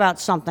think about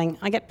something,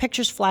 I get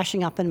pictures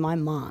flashing up in my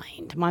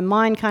mind. My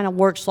mind kind of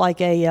works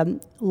like a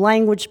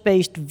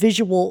language-based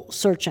visual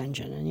search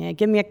engine. And you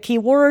give me a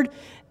keyword,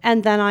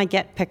 and then I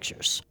get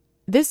pictures.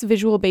 This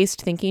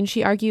visual-based thinking,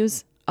 she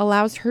argues,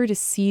 allows her to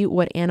see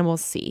what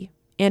animals see,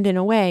 and in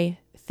a way,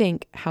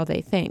 think how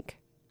they think.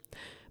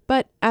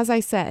 But as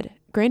I said,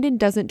 Grandin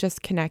doesn't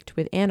just connect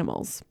with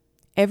animals.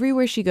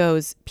 Everywhere she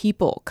goes,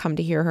 people come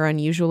to hear her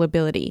unusual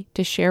ability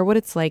to share what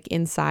it's like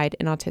inside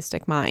an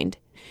autistic mind.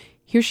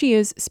 Here she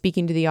is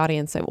speaking to the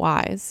audience at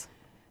Wise.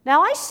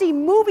 Now, I see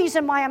movies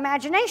in my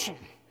imagination.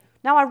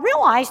 Now, I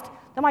realized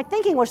that my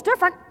thinking was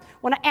different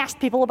when I asked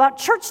people about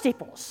church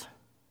steeples.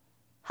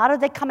 How did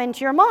they come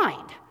into your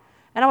mind?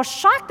 And I was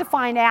shocked to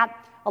find out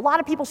a lot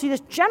of people see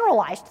this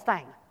generalized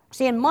thing.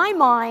 See, in my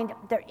mind,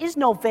 there is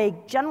no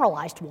vague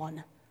generalized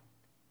one.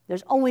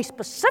 There's only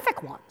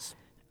specific ones.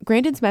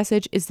 Grandin's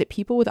message is that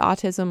people with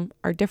autism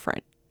are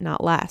different,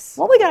 not less.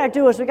 What we got to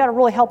do is we got to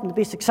really help them to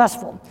be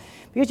successful,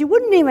 because you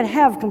wouldn't even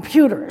have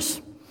computers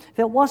if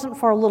it wasn't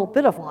for a little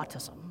bit of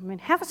autism. I mean,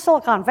 half of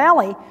Silicon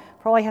Valley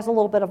probably has a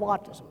little bit of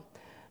autism.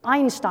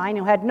 Einstein,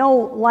 who had no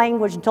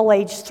language until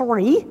age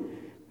 3,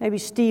 maybe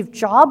Steve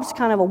Jobs,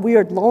 kind of a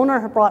weird loner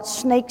who brought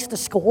snakes to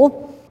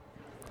school.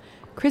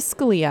 Chris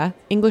Scalia,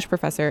 English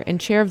professor and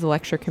chair of the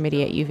lecture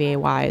committee at UVA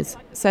Wise,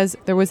 says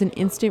there was an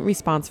instant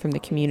response from the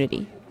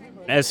community.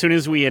 As soon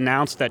as we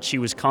announced that she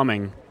was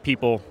coming,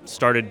 people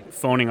started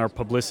phoning our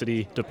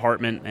publicity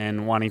department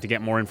and wanting to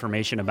get more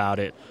information about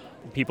it.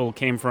 People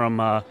came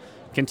from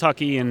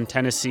Kentucky and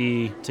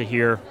Tennessee to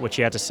hear what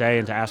she had to say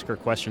and to ask her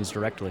questions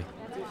directly.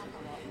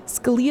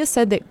 Scalia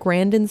said that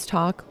Grandin's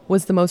talk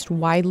was the most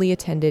widely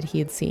attended he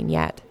had seen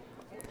yet.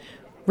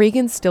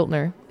 Reagan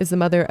Stiltner is the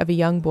mother of a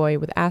young boy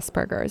with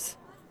Asperger's.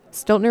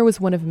 Stiltner was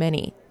one of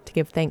many to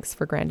give thanks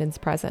for Grandin's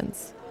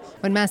presence.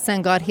 When my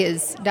son got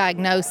his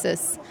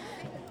diagnosis,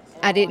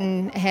 I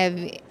didn't have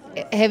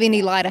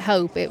any light of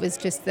hope. It was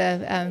just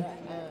the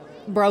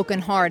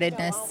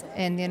brokenheartedness.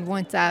 And then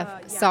once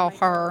I saw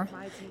her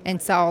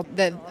and saw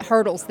the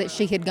hurdles that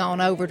she had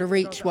gone over to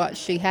reach what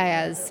she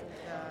has,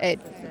 it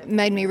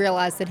made me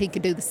realize that he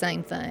could do the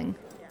same thing.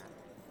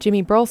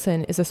 Jimmy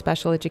Burleson is a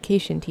special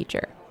education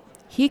teacher.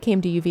 He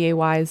came to UVA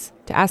Wise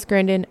to ask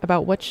Grandin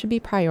about what should be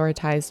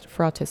prioritized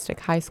for autistic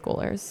high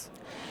schoolers.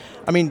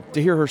 I mean,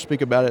 to hear her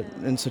speak about it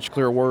in such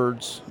clear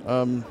words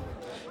kind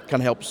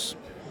of helps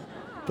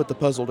put the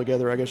puzzle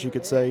together, I guess you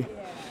could say.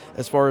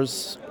 As far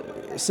as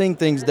seeing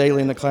things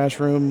daily in the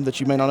classroom that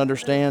you may not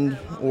understand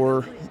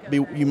or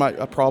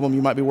a problem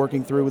you might be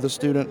working through with a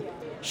student,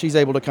 she's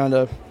able to kind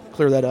of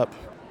clear that up.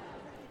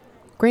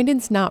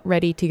 Grandin's not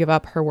ready to give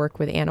up her work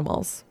with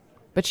animals,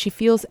 but she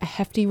feels a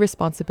hefty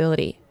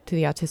responsibility to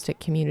the autistic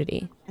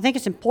community. I think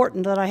it's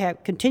important that I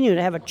continue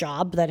to have a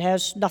job that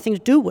has nothing to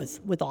do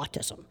with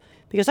autism,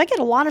 because I get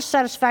a lot of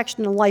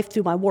satisfaction in life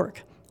through my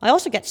work. I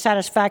also get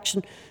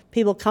satisfaction.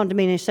 People come to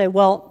me and they say,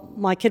 well,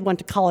 my kid went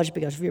to college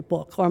because of your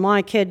book, or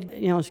my kid,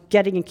 is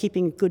getting and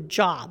keeping a good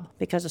job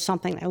because of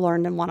something I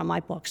learned in one of my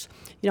books.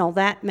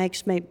 That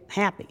makes me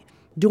happy,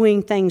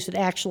 doing things that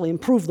actually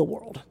improve the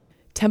world.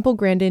 Temple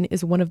Grandin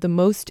is one of the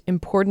most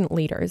important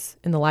leaders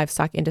in the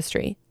livestock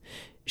industry.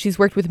 She's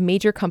worked with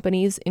major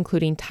companies,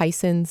 including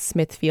Tyson,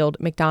 Smithfield,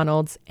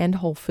 McDonald's, and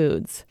Whole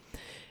Foods.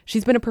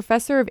 She's been a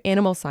professor of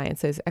animal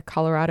sciences at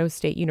Colorado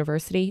State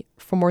University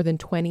for more than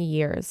 20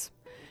 years.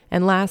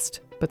 And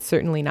last, but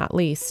certainly not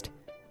least,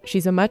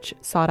 she's a much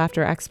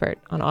sought-after expert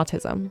on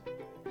autism.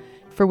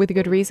 For With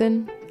Good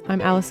Reason,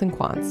 I'm Allison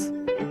Quantz.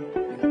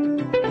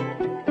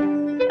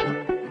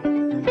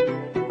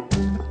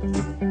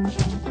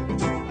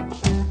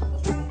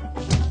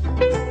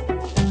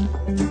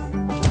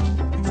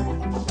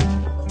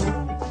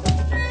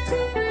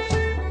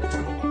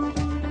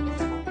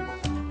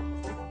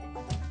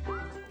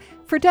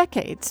 For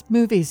decades,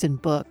 movies and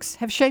books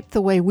have shaped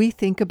the way we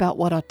think about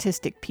what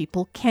autistic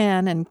people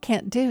can and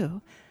can't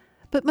do.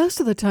 But most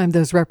of the time,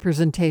 those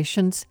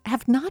representations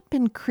have not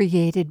been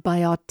created by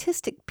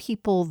autistic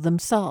people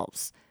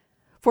themselves.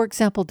 For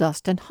example,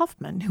 Dustin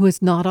Hoffman, who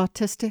is not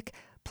autistic,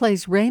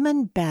 plays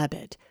Raymond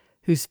Babbitt,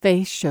 whose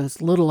face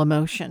shows little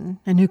emotion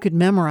and who could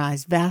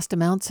memorize vast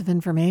amounts of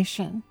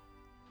information.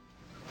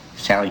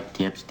 Sally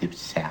Dibbs,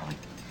 Sally.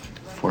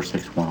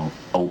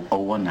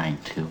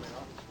 461-0192.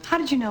 How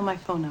did you know my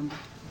phone number?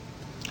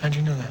 How'd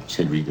you know that?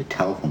 Said read the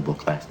telephone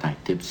book last night.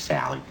 Dibbs,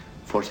 Sally.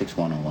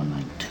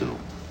 461-0192.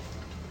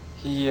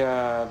 He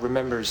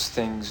remembers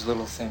things,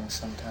 little things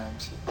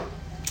sometimes.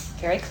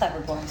 Very clever,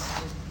 boys.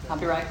 I'll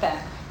be right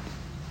back.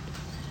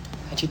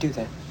 How'd you do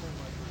that?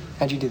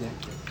 How'd you do that?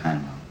 I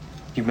don't know.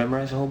 You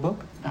memorize the whole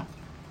book? No.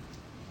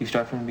 You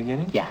start from the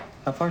beginning? Yeah.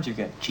 How far did you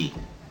get? G.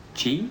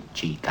 G?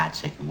 G.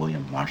 Godsake.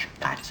 William Marshall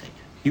Godsake.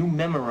 You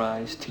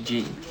memorized to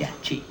G? Yeah,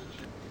 G.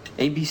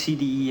 A, B, C,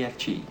 D, E, F,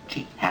 G.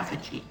 G. Half a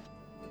G.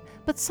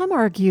 But some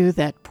argue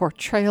that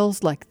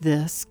portrayals like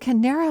this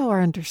can narrow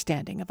our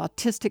understanding of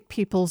autistic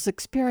people's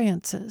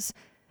experiences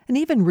and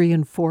even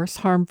reinforce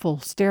harmful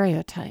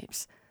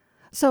stereotypes.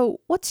 So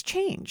what's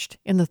changed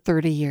in the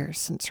 30 years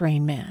since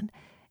Rain Man?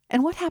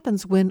 And what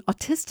happens when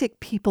autistic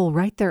people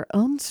write their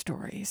own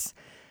stories?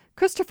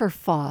 Christopher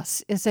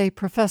Foss is a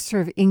professor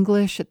of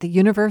English at the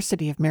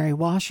University of Mary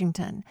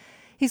Washington.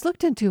 He's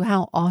looked into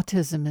how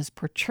autism is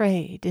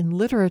portrayed in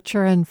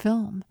literature and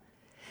film.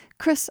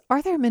 Chris,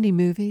 are there many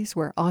movies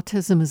where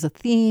autism is a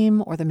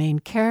theme or the main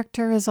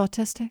character is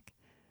autistic?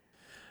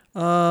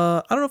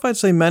 I don't know if I'd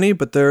say many,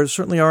 but there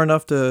certainly are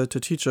enough to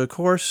teach a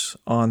course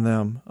on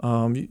them.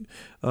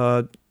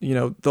 The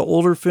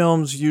older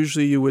films,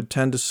 usually you would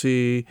tend to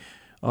see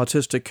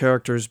autistic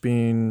characters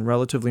being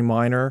relatively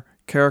minor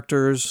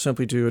characters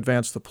simply to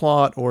advance the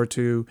plot or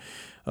to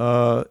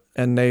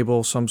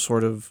enable some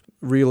sort of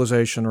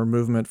realization or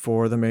movement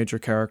for the major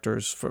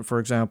characters. For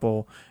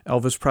example,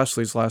 Elvis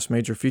Presley's last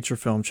major feature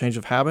film, Change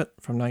of Habit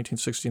from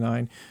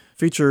 1969,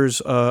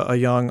 features a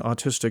young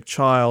autistic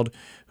child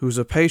who's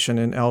a patient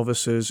in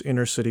Elvis's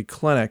inner city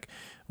clinic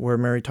where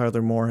Mary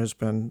Tyler Moore has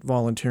been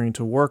volunteering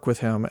to work with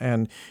him.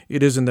 And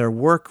it is in their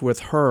work with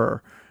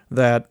her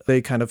that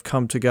they kind of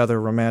come together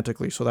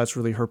romantically. So that's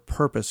really her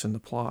purpose in the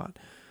plot.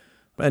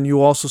 And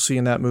you also see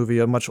in that movie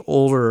a much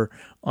older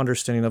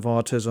understanding of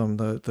autism,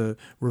 the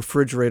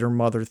refrigerator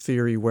mother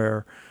theory,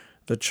 where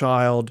the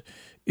child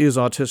is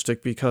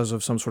autistic because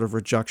of some sort of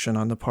rejection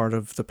on the part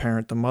of the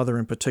parent, the mother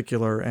in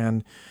particular.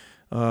 And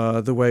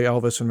the way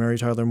Elvis and Mary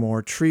Tyler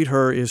Moore treat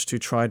her is to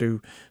try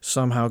to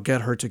somehow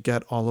get her to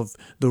get all of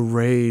the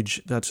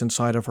rage that's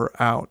inside of her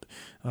out.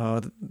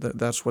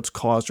 That's what's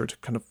caused her to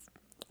kind of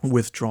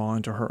withdraw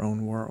into her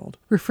own world.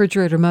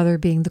 Refrigerator mother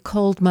being the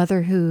cold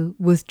mother who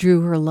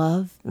withdrew her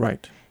love.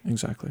 Right,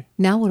 exactly.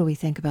 Now what do we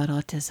think about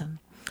autism?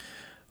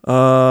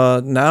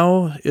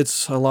 Now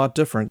it's a lot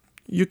different.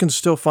 You can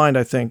still find,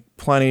 I think,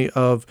 plenty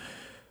of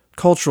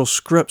cultural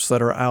scripts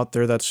that are out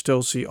there that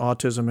still see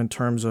autism in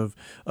terms of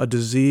a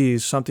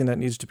disease, something that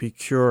needs to be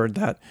cured,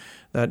 that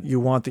you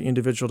want the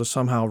individual to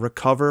somehow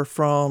recover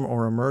from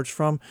or emerge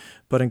from.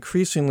 But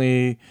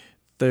increasingly,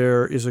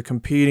 there is a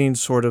competing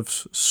sort of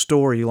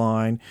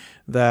storyline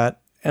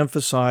that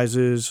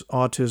emphasizes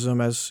autism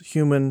as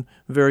human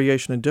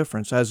variation and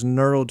difference, as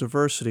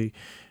neurodiversity.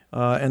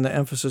 And the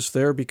emphasis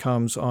there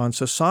becomes on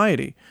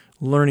society,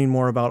 learning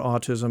more about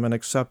autism and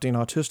accepting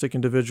autistic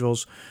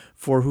individuals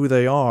for who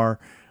they are,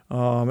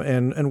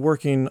 and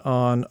working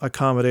on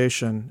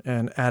accommodation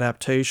and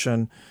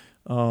adaptation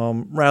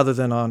rather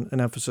than on an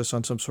emphasis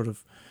on some sort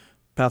of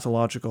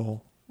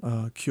pathological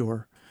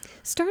cure.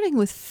 Starting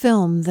with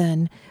film,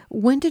 then,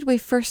 when did we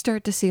first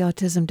start to see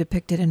autism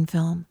depicted in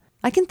film?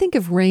 I can think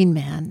of Rain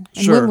Man.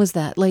 And Sure. when was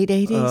that? Late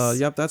 80s?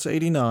 Yep, that's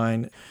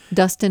 89.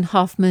 Dustin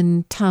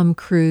Hoffman, Tom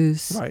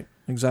Cruise. Right,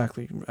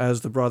 exactly,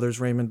 as the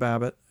brothers Raymond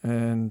Babbitt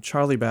and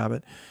Charlie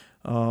Babbitt.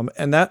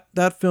 And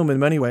that film in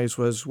many ways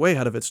was way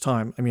ahead of its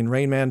time. I mean,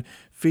 Rain Man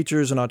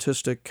features an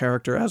autistic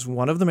character as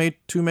one of the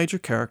two major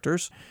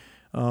characters.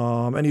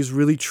 And he's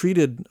really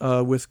treated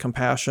with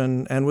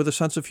compassion and with a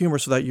sense of humor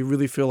so that you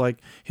really feel like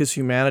his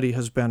humanity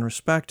has been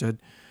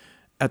respected.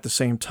 At the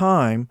same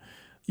time,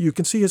 you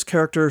can see his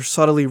character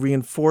subtly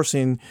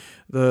reinforcing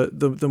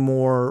the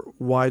more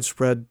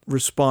widespread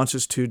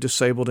responses to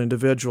disabled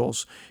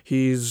individuals.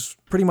 He's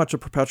pretty much a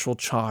perpetual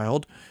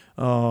child.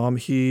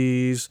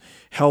 He's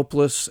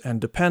helpless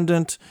and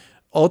dependent.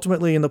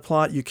 Ultimately, in the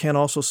plot, you can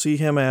also see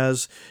him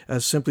as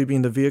simply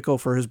being the vehicle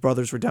for his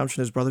brother's redemption.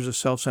 His brother's a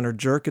self-centered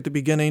jerk at the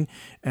beginning,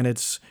 and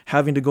it's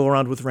having to go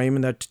around with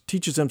Raymond that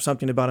teaches him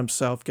something about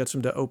himself, gets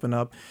him to open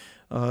up.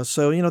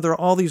 So, there are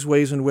all these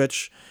ways in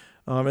which,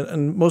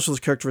 and most of those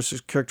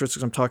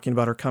characteristics I'm talking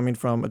about are coming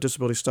from a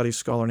disability studies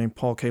scholar named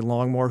Paul K.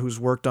 Longmore, who's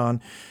worked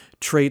on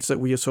traits that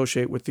we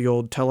associate with the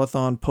old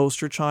telethon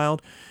poster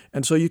child.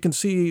 And so you can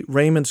see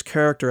Raymond's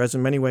character as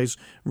in many ways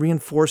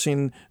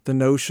reinforcing the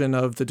notion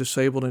of the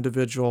disabled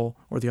individual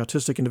or the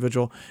autistic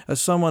individual as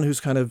someone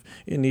who's kind of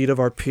in need of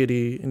our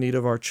pity, in need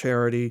of our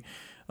charity.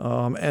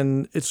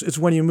 And it's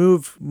when you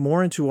move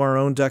more into our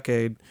own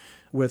decade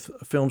with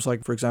films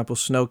like, for example,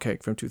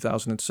 Snowcake from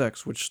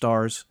 2006, which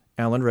stars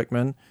Alan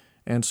Rickman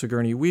and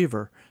Sigourney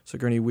Weaver.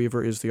 Sigourney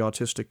Weaver is the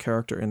autistic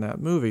character in that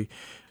movie.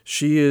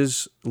 She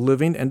is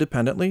living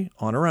independently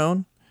on her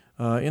own.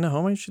 in a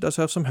home. I mean, she does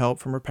have some help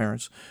from her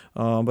parents,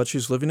 but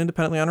she's living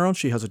independently on her own.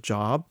 She has a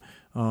job.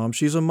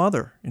 She's a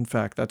mother. In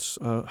fact, that's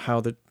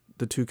how the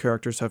two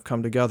characters have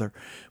come together.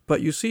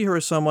 But you see her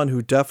as someone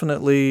who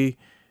definitely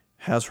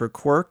has her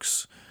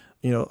quirks,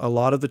 a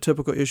lot of the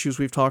typical issues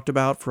we've talked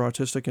about for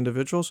autistic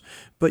individuals,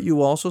 but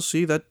you also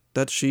see that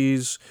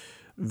she's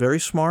very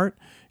smart.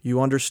 You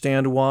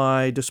understand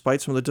why,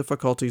 despite some of the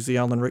difficulties, the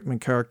Alan Rickman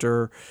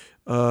character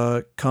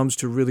comes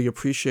to really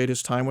appreciate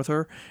his time with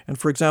her. And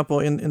for example,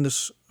 in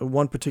this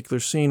one particular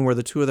scene where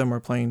the two of them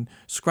are playing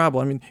Scrabble,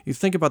 I mean, you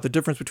think about the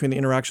difference between the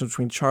interactions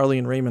between Charlie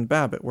and Raymond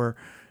Babbitt, where,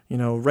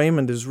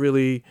 Raymond is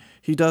really,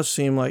 he does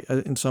seem like,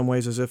 in some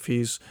ways, as if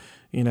he's,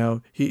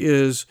 he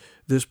is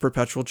this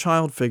perpetual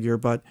child figure.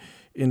 But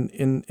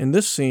in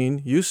this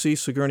scene, you see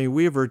Sigourney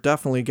Weaver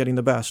definitely getting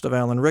the best of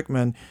Alan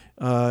Rickman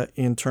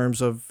in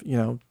terms of,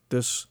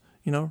 this,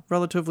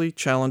 relatively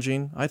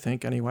challenging, I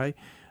think anyway,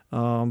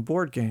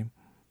 board game.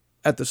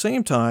 At the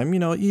same time,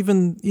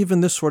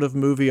 even this sort of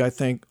movie, I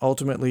think,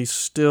 ultimately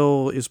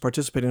still is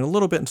participating a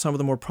little bit in some of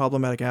the more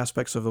problematic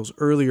aspects of those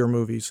earlier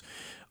movies.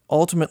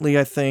 Ultimately,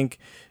 I think,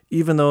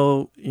 even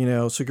though,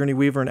 Sigourney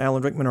Weaver and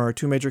Alan Rickman are our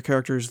two major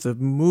characters,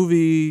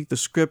 the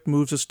script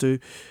moves us to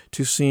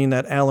seeing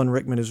that Alan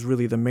Rickman is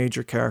really the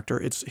major character.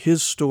 It's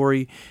his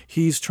story.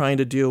 He's trying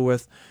to deal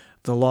with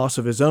the loss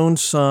of his own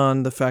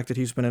son, the fact that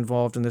he's been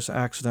involved in this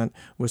accident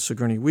with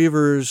Sigourney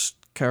Weaver's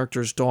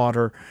character's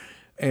daughter.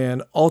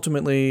 And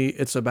ultimately,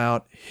 it's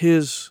about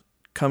his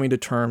coming to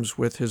terms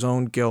with his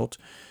own guilt,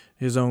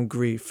 his own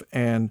grief,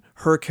 and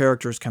her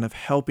character is kind of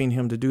helping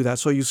him to do that.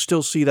 So you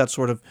still see that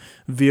sort of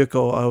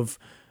vehicle of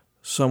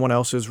someone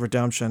else's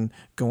redemption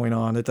going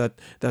on,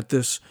 that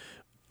this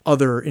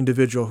other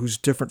individual who's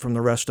different from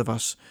the rest of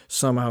us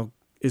somehow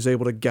is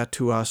able to get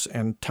to us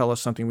and tell us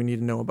something we need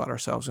to know about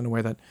ourselves in a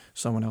way that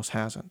someone else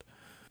hasn't.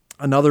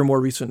 Another more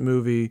recent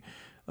movie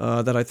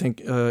that I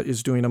think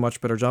is doing a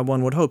much better job,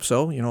 one would hope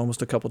so,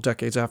 almost a couple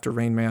decades after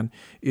Rain Man,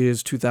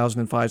 is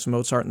 2005's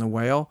Mozart and the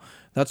Whale.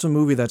 That's a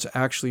movie that's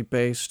actually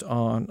based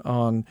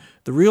on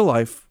the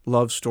real-life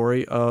love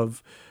story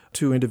of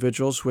two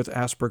individuals with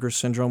Asperger's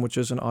syndrome, which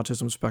is an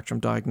autism spectrum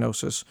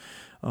diagnosis.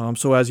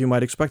 So as you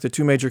might expect, the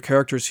two major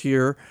characters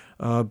here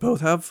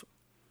both have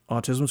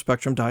autism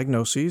spectrum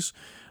diagnoses.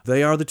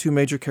 They are the two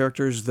major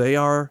characters. They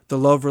are the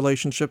love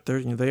relationship.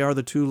 They are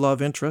the two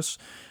love interests.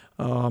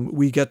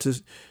 We get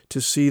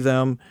to see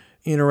them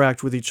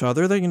interact with each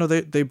other.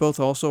 They both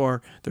also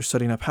they're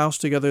setting up house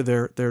together.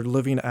 They're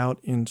living out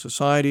in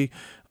society,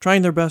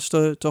 trying their best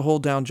to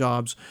hold down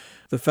jobs.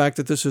 The fact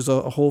that this is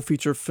a whole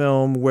feature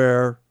film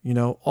where,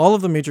 all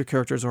of the major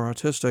characters are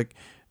autistic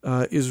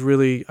is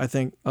really, I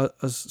think,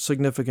 a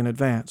significant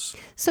advance.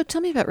 So tell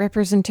me about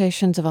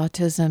representations of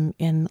autism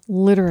in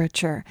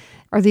literature.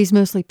 Are these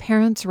mostly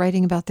parents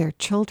writing about their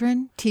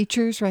children,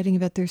 teachers writing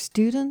about their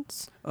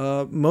students?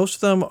 Most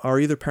of them are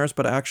either parents,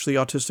 but actually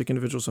autistic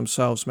individuals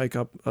themselves make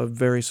up a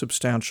very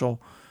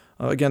substantial.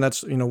 Again,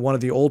 that's, one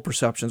of the old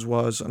perceptions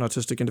was an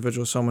autistic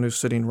individual is someone who's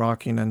sitting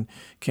rocking and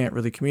can't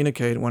really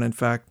communicate, when in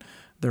fact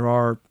there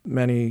are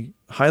many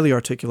highly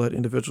articulate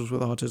individuals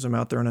with autism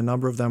out there, and a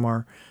number of them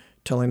are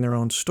telling their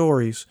own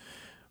stories.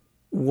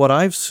 What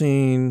I've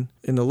seen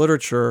in the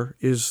literature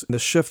is the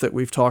shift that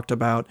we've talked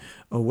about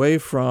away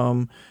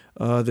from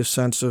this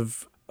sense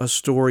of a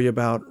story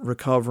about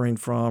recovering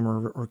from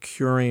or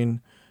curing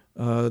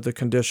the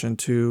condition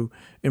to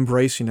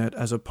embracing it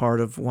as a part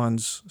of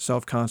one's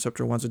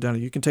self-concept or one's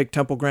identity. You can take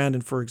Temple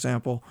Grandin, for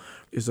example,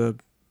 is a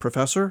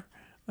professor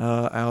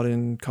out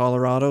in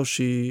Colorado.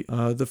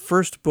 The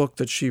first book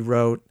that she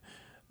wrote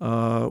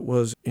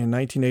was in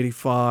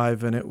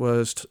 1985, and it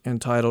was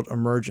entitled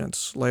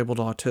Emergence, labeled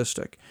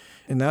autistic.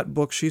 In that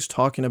book, she's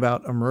talking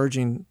about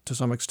emerging to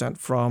some extent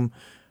from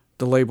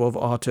the label of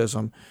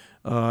autism.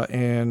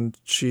 And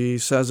she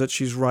says that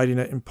she's writing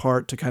it in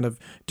part to kind of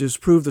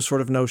disprove the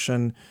sort of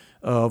notion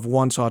of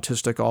once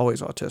autistic,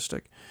 always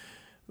autistic.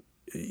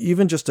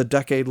 Even just a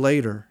decade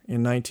later,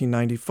 in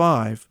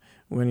 1995,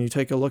 when you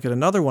take a look at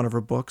another one of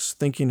her books,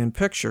 Thinking in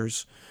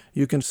Pictures,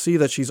 you can see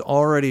that she's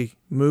already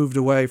moved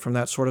away from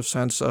that sort of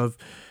sense of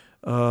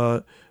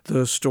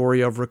the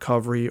story of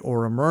recovery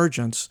or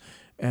emergence,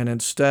 and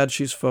instead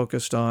she's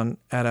focused on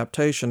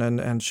adaptation.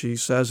 And she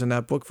says in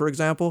that book, for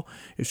example,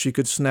 if she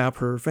could snap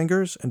her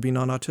fingers and be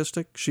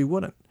non-autistic, she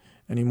wouldn't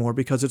anymore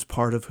because it's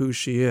part of who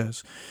she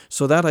is.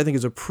 So that, I think,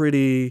 is a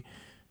pretty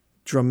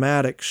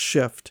dramatic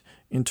shift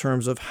in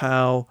terms of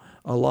how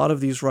a lot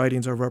of these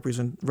writings are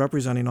representing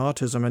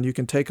autism. And you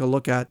can take a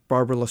look at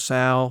Barbara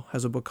LaSalle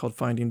has a book called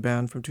Finding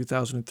Ben from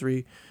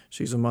 2003.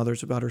 She's a mother.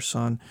 It's about her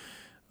son.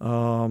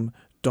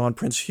 Dawn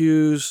Prince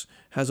Hughes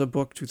has a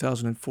book,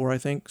 2004, I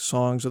think,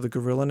 Songs of the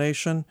Gorilla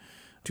Nation.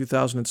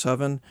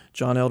 2007,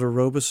 John Elder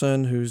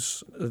Robison,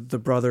 who's the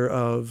brother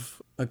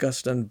of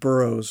Augustine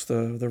Burroughs,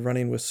 the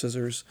Running with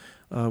Scissors,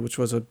 which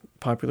was a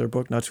popular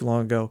book not too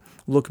long ago,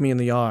 Look Me in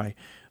the Eye.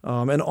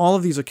 And all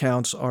of these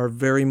accounts are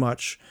very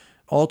much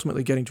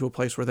ultimately getting to a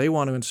place where they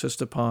want to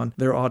insist upon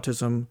their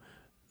autism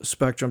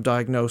spectrum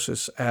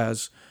diagnosis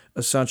as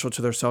essential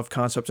to their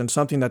self-concept and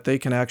something that they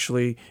can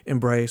actually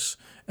embrace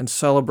and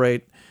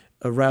celebrate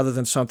rather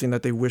than something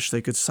that they wish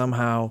they could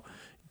somehow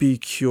be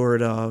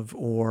cured of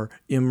or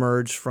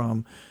emerge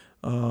from.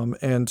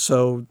 And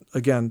so,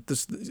 again,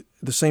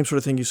 the same sort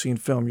of thing you see in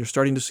film. You're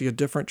starting to see a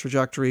different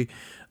trajectory,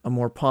 a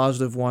more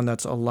positive one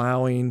that's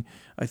allowing,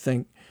 I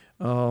think,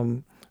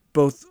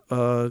 both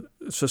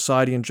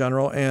society in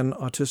general and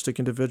autistic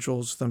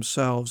individuals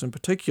themselves in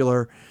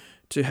particular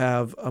to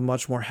have a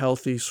much more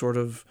healthy sort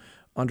of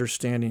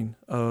understanding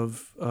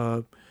of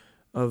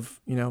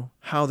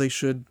how they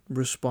should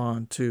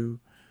respond to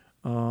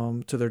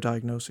their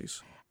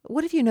diagnoses.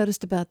 What have you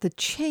noticed about the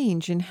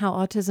change in how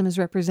autism is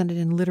represented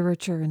in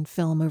literature and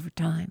film over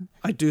time?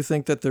 I do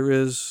think that there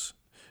is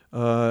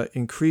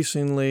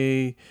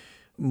increasingly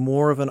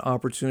more of an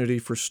opportunity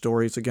for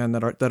stories, again,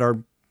 that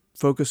are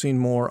focusing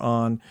more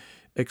on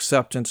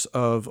acceptance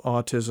of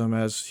autism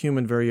as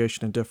human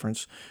variation and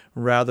difference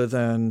rather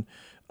than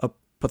a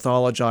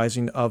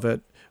pathologizing of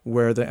it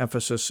where the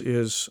emphasis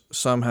is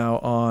somehow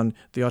on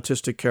the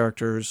autistic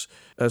characters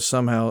as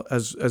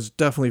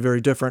definitely very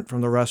different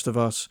from the rest of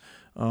us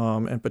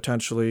and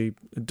potentially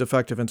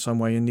defective in some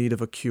way in need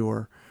of a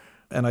cure.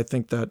 And I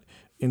think that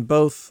in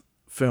both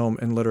film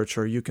and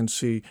literature, you can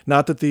see,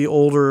 not that the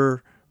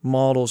older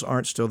models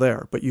aren't still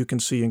there, but you can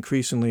see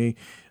increasingly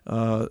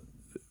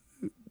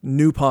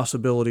new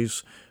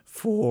possibilities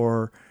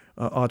for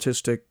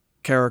autistic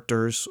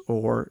characters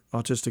or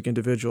autistic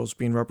individuals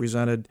being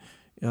represented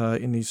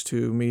in these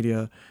two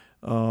media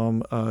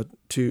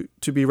to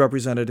be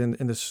represented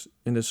in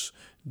this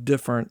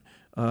different,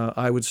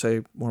 I would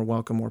say, more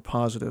welcome, more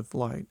positive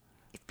light.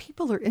 If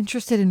people are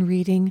interested in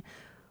reading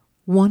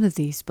one of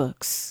these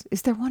books,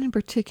 is there one in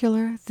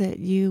particular that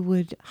you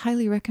would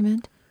highly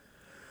recommend?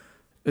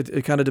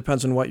 It kind of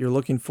depends on what you're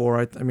looking for.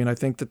 I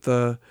think that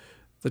the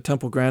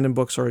Temple Grandin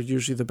books are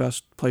usually the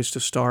best place to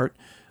start.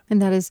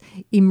 And that is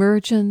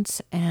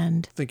Emergence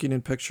and Thinking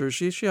in Pictures.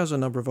 She has a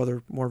number of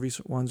other more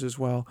recent ones as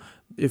well.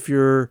 If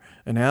you're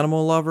an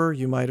animal lover,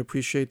 you might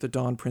appreciate the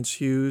Dawn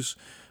Prince-Hughes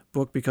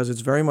book because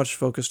it's very much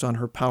focused on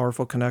her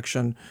powerful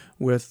connection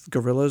with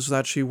gorillas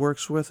that she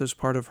works with as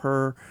part of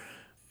her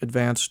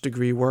advanced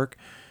degree work.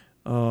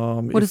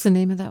 What is the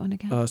name of that one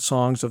again?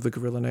 Songs of the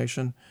Gorilla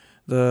Nation.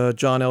 The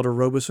John Elder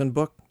Robeson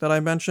book that I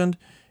mentioned.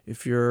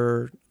 If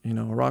you're, a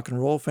rock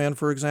and roll fan,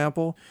 for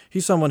example,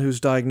 he's someone who's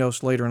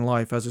diagnosed later in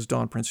life, as is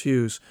Dawn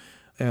Prince-Hughes.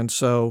 And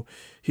so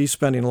he's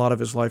spending a lot of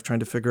his life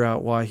trying to figure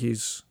out why he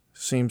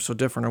seems so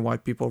different or why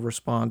people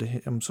respond to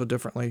him so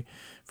differently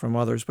from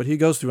others. But he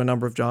goes through a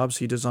number of jobs.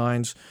 He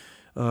designs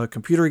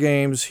computer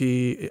games.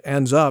 He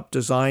ends up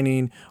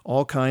designing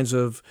all kinds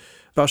of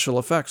special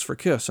effects for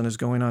Kiss and is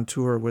going on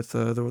tour with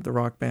the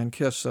rock band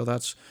Kiss. So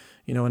that's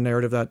a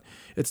narrative that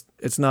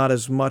it's not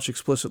as much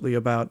explicitly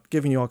about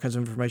giving you all kinds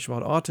of information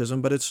about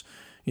autism, but it's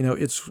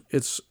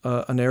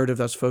a narrative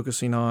that's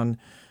focusing on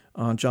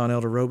John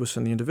Elder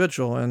Robeson, the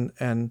individual,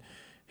 and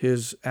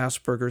his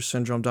Asperger's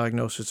syndrome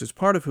diagnosis is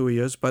part of who he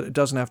is, but it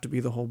doesn't have to be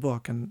the whole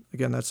book. And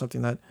again, that's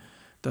something that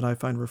I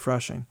find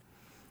refreshing.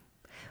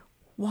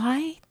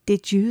 Why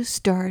did you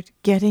start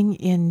getting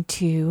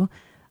into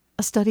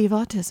a study of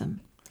autism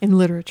in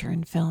literature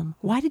and film?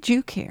 Why did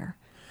you care?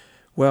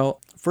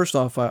 Well, first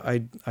off,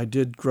 I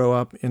did grow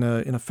up in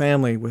a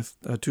family with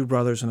two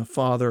brothers and a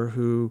father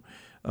who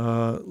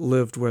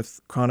lived with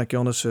chronic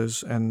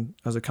illnesses and,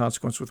 as a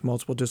consequence, with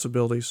multiple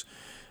disabilities.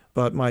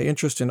 But my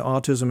interest in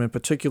autism in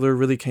particular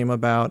really came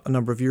about a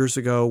number of years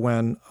ago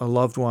when a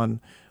loved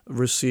one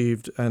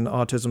received an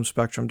autism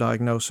spectrum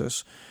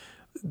diagnosis.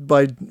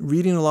 By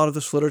reading a lot of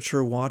this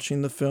literature,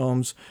 watching the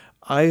films,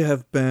 I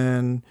have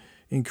been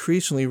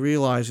increasingly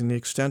realizing the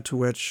extent to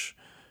which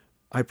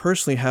I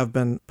personally have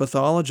been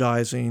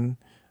pathologizing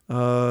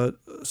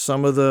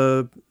some of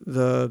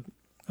the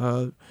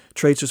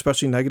traits,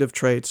 especially negative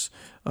traits,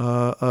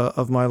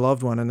 of my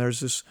loved one. And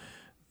there's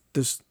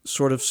this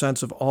sort of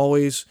sense of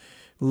always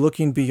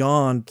looking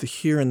beyond the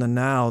here and the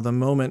now, the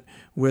moment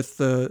with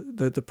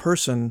the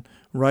person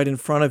right in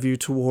front of you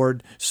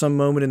toward some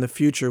moment in the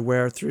future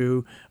where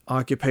through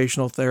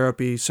occupational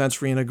therapy,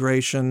 sensory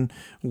integration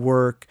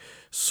work,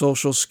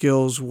 social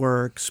skills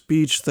work,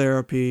 speech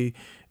therapy,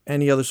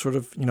 any other sort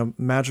of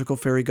magical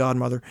fairy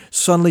godmother,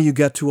 suddenly you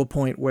get to a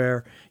point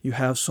where you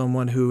have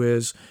someone who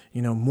is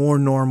more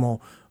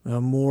normal,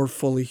 more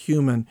fully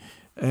human.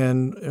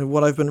 And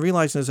what I've been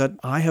realizing is that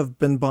I have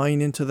been buying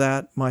into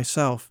that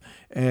myself.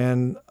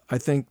 And I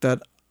think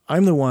that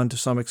I'm the one, to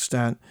some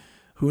extent,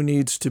 who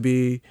needs to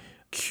be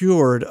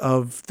cured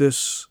of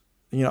this.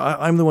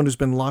 I'm the one who's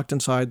been locked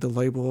inside the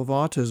label of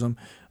autism,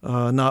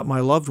 not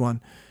my loved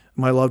one.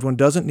 My loved one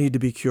doesn't need to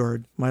be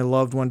cured. My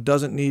loved one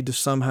doesn't need to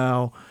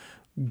somehow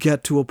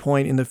get to a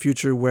point in the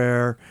future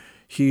where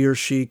he or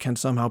she can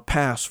somehow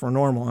pass for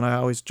normal. And I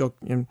always joke,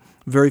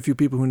 very few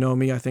people who know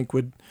me, I think,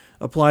 would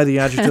apply the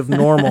adjective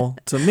normal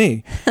to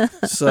me.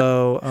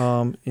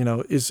 So,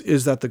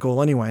 is that the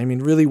goal anyway? I mean,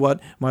 really what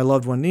my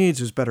loved one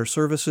needs is better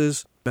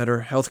services,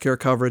 better healthcare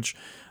coverage,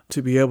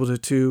 to be able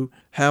to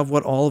have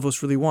what all of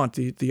us really want,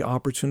 the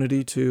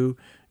opportunity to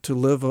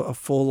live a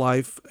full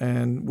life,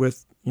 and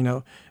with,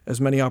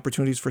 as many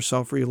opportunities for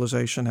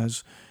self-realization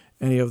as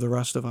any of the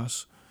rest of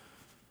us.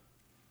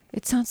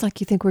 It sounds like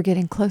you think we're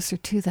getting closer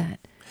to that.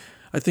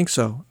 I think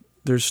so.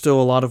 There's still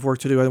a lot of work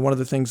to do. And one of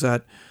the things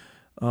that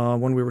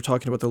when we were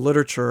talking about the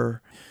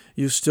literature,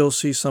 you still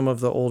see some of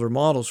the older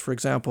models. For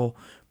example,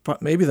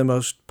 maybe the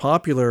most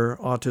popular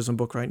autism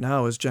book right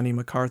now is Jenny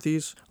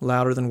McCarthy's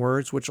Louder Than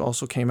Words, which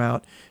also came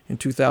out in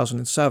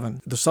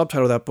 2007. The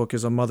subtitle of that book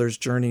is A Mother's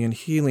Journey in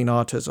Healing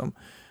Autism.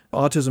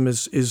 Autism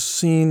is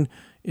seen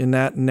in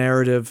that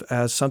narrative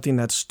as something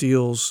that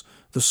steals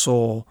the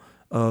soul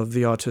of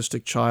the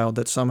autistic child,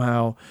 that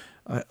somehow,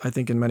 I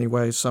think in many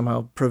ways,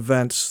 somehow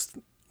prevents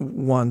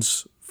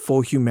one's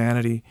full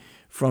humanity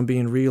from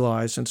being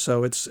realized. And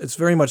so it's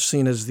very much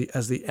seen as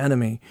the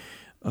enemy.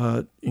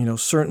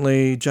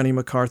 Certainly Jenny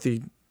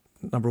McCarthy,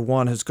 number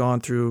one, has gone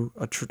through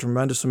a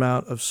tremendous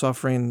amount of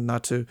suffering,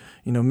 not to,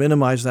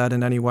 minimize that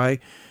in any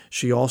way.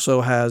 She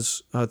also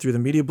has, through the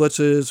media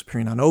blitzes,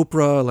 appearing on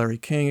Oprah, Larry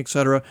King,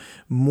 etc.,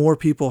 more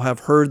people have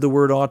heard the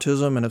word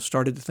autism and have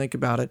started to think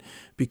about it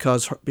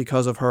because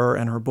of her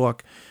and her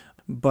book.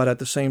 But at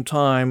the same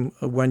time,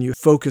 when you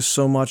focus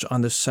so much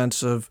on the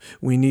sense of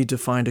we need to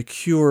find a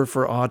cure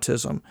for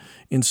autism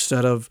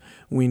instead of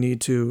we need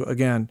to,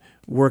 again,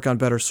 work on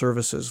better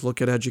services,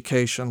 look at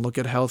education, look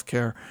at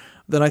healthcare,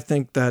 then I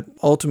think that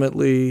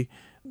ultimately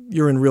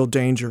you're in real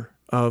danger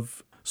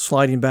of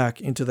sliding back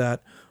into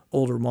that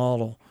older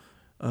model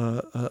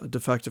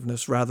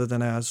defectiveness rather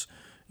than as,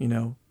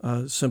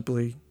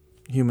 simply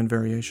human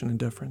variation and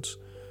difference.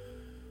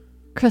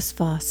 Chris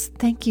Voss,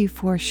 thank you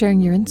for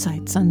sharing your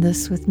insights on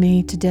this with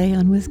me today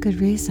on With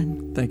Good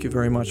Reason. Thank you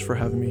very much for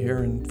having me here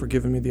and for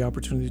giving me the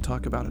opportunity to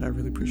talk about it. I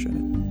really appreciate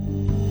it.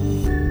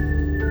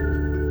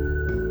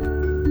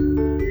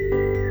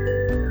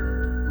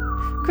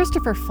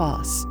 Christopher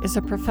Voss is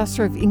a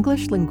professor of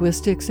English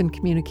linguistics and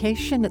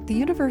communication at the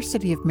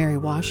University of Mary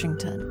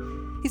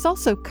Washington. He's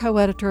also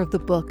co-editor of the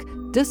book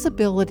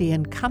Disability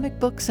in Comic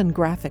Books and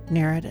Graphic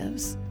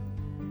Narratives.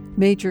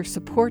 Major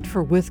support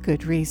for With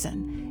Good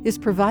Reason is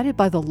provided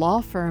by the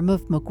law firm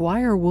of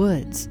McGuire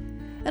Woods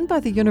and by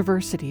the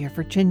University of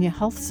Virginia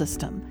Health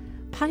System,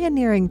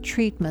 pioneering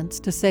treatments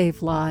to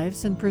save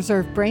lives and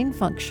preserve brain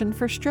function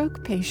for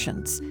stroke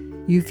patients.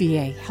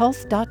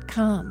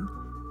 uvahealth.com.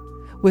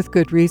 With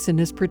Good Reason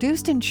is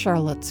produced in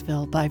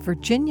Charlottesville by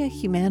Virginia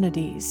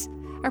Humanities.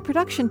 Our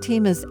production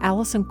team is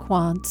Allison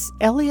Quantz,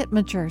 Elliot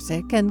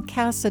Majerzik, and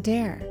Cass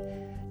Adair.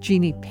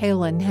 Jeannie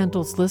Palin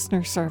handles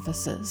listener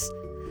services.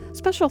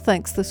 Special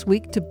thanks this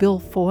week to Bill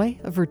Foy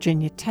of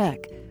Virginia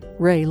Tech,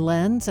 Ray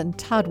Lenz and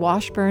Todd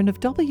Washburn of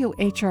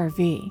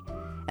WHRV,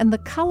 and the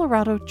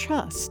Colorado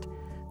Trust.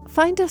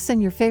 Find us in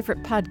your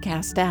favorite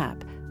podcast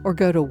app or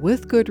go to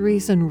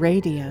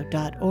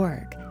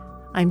withgoodreasonradio.org.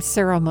 I'm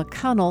Sarah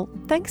McConnell.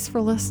 Thanks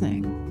for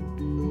listening.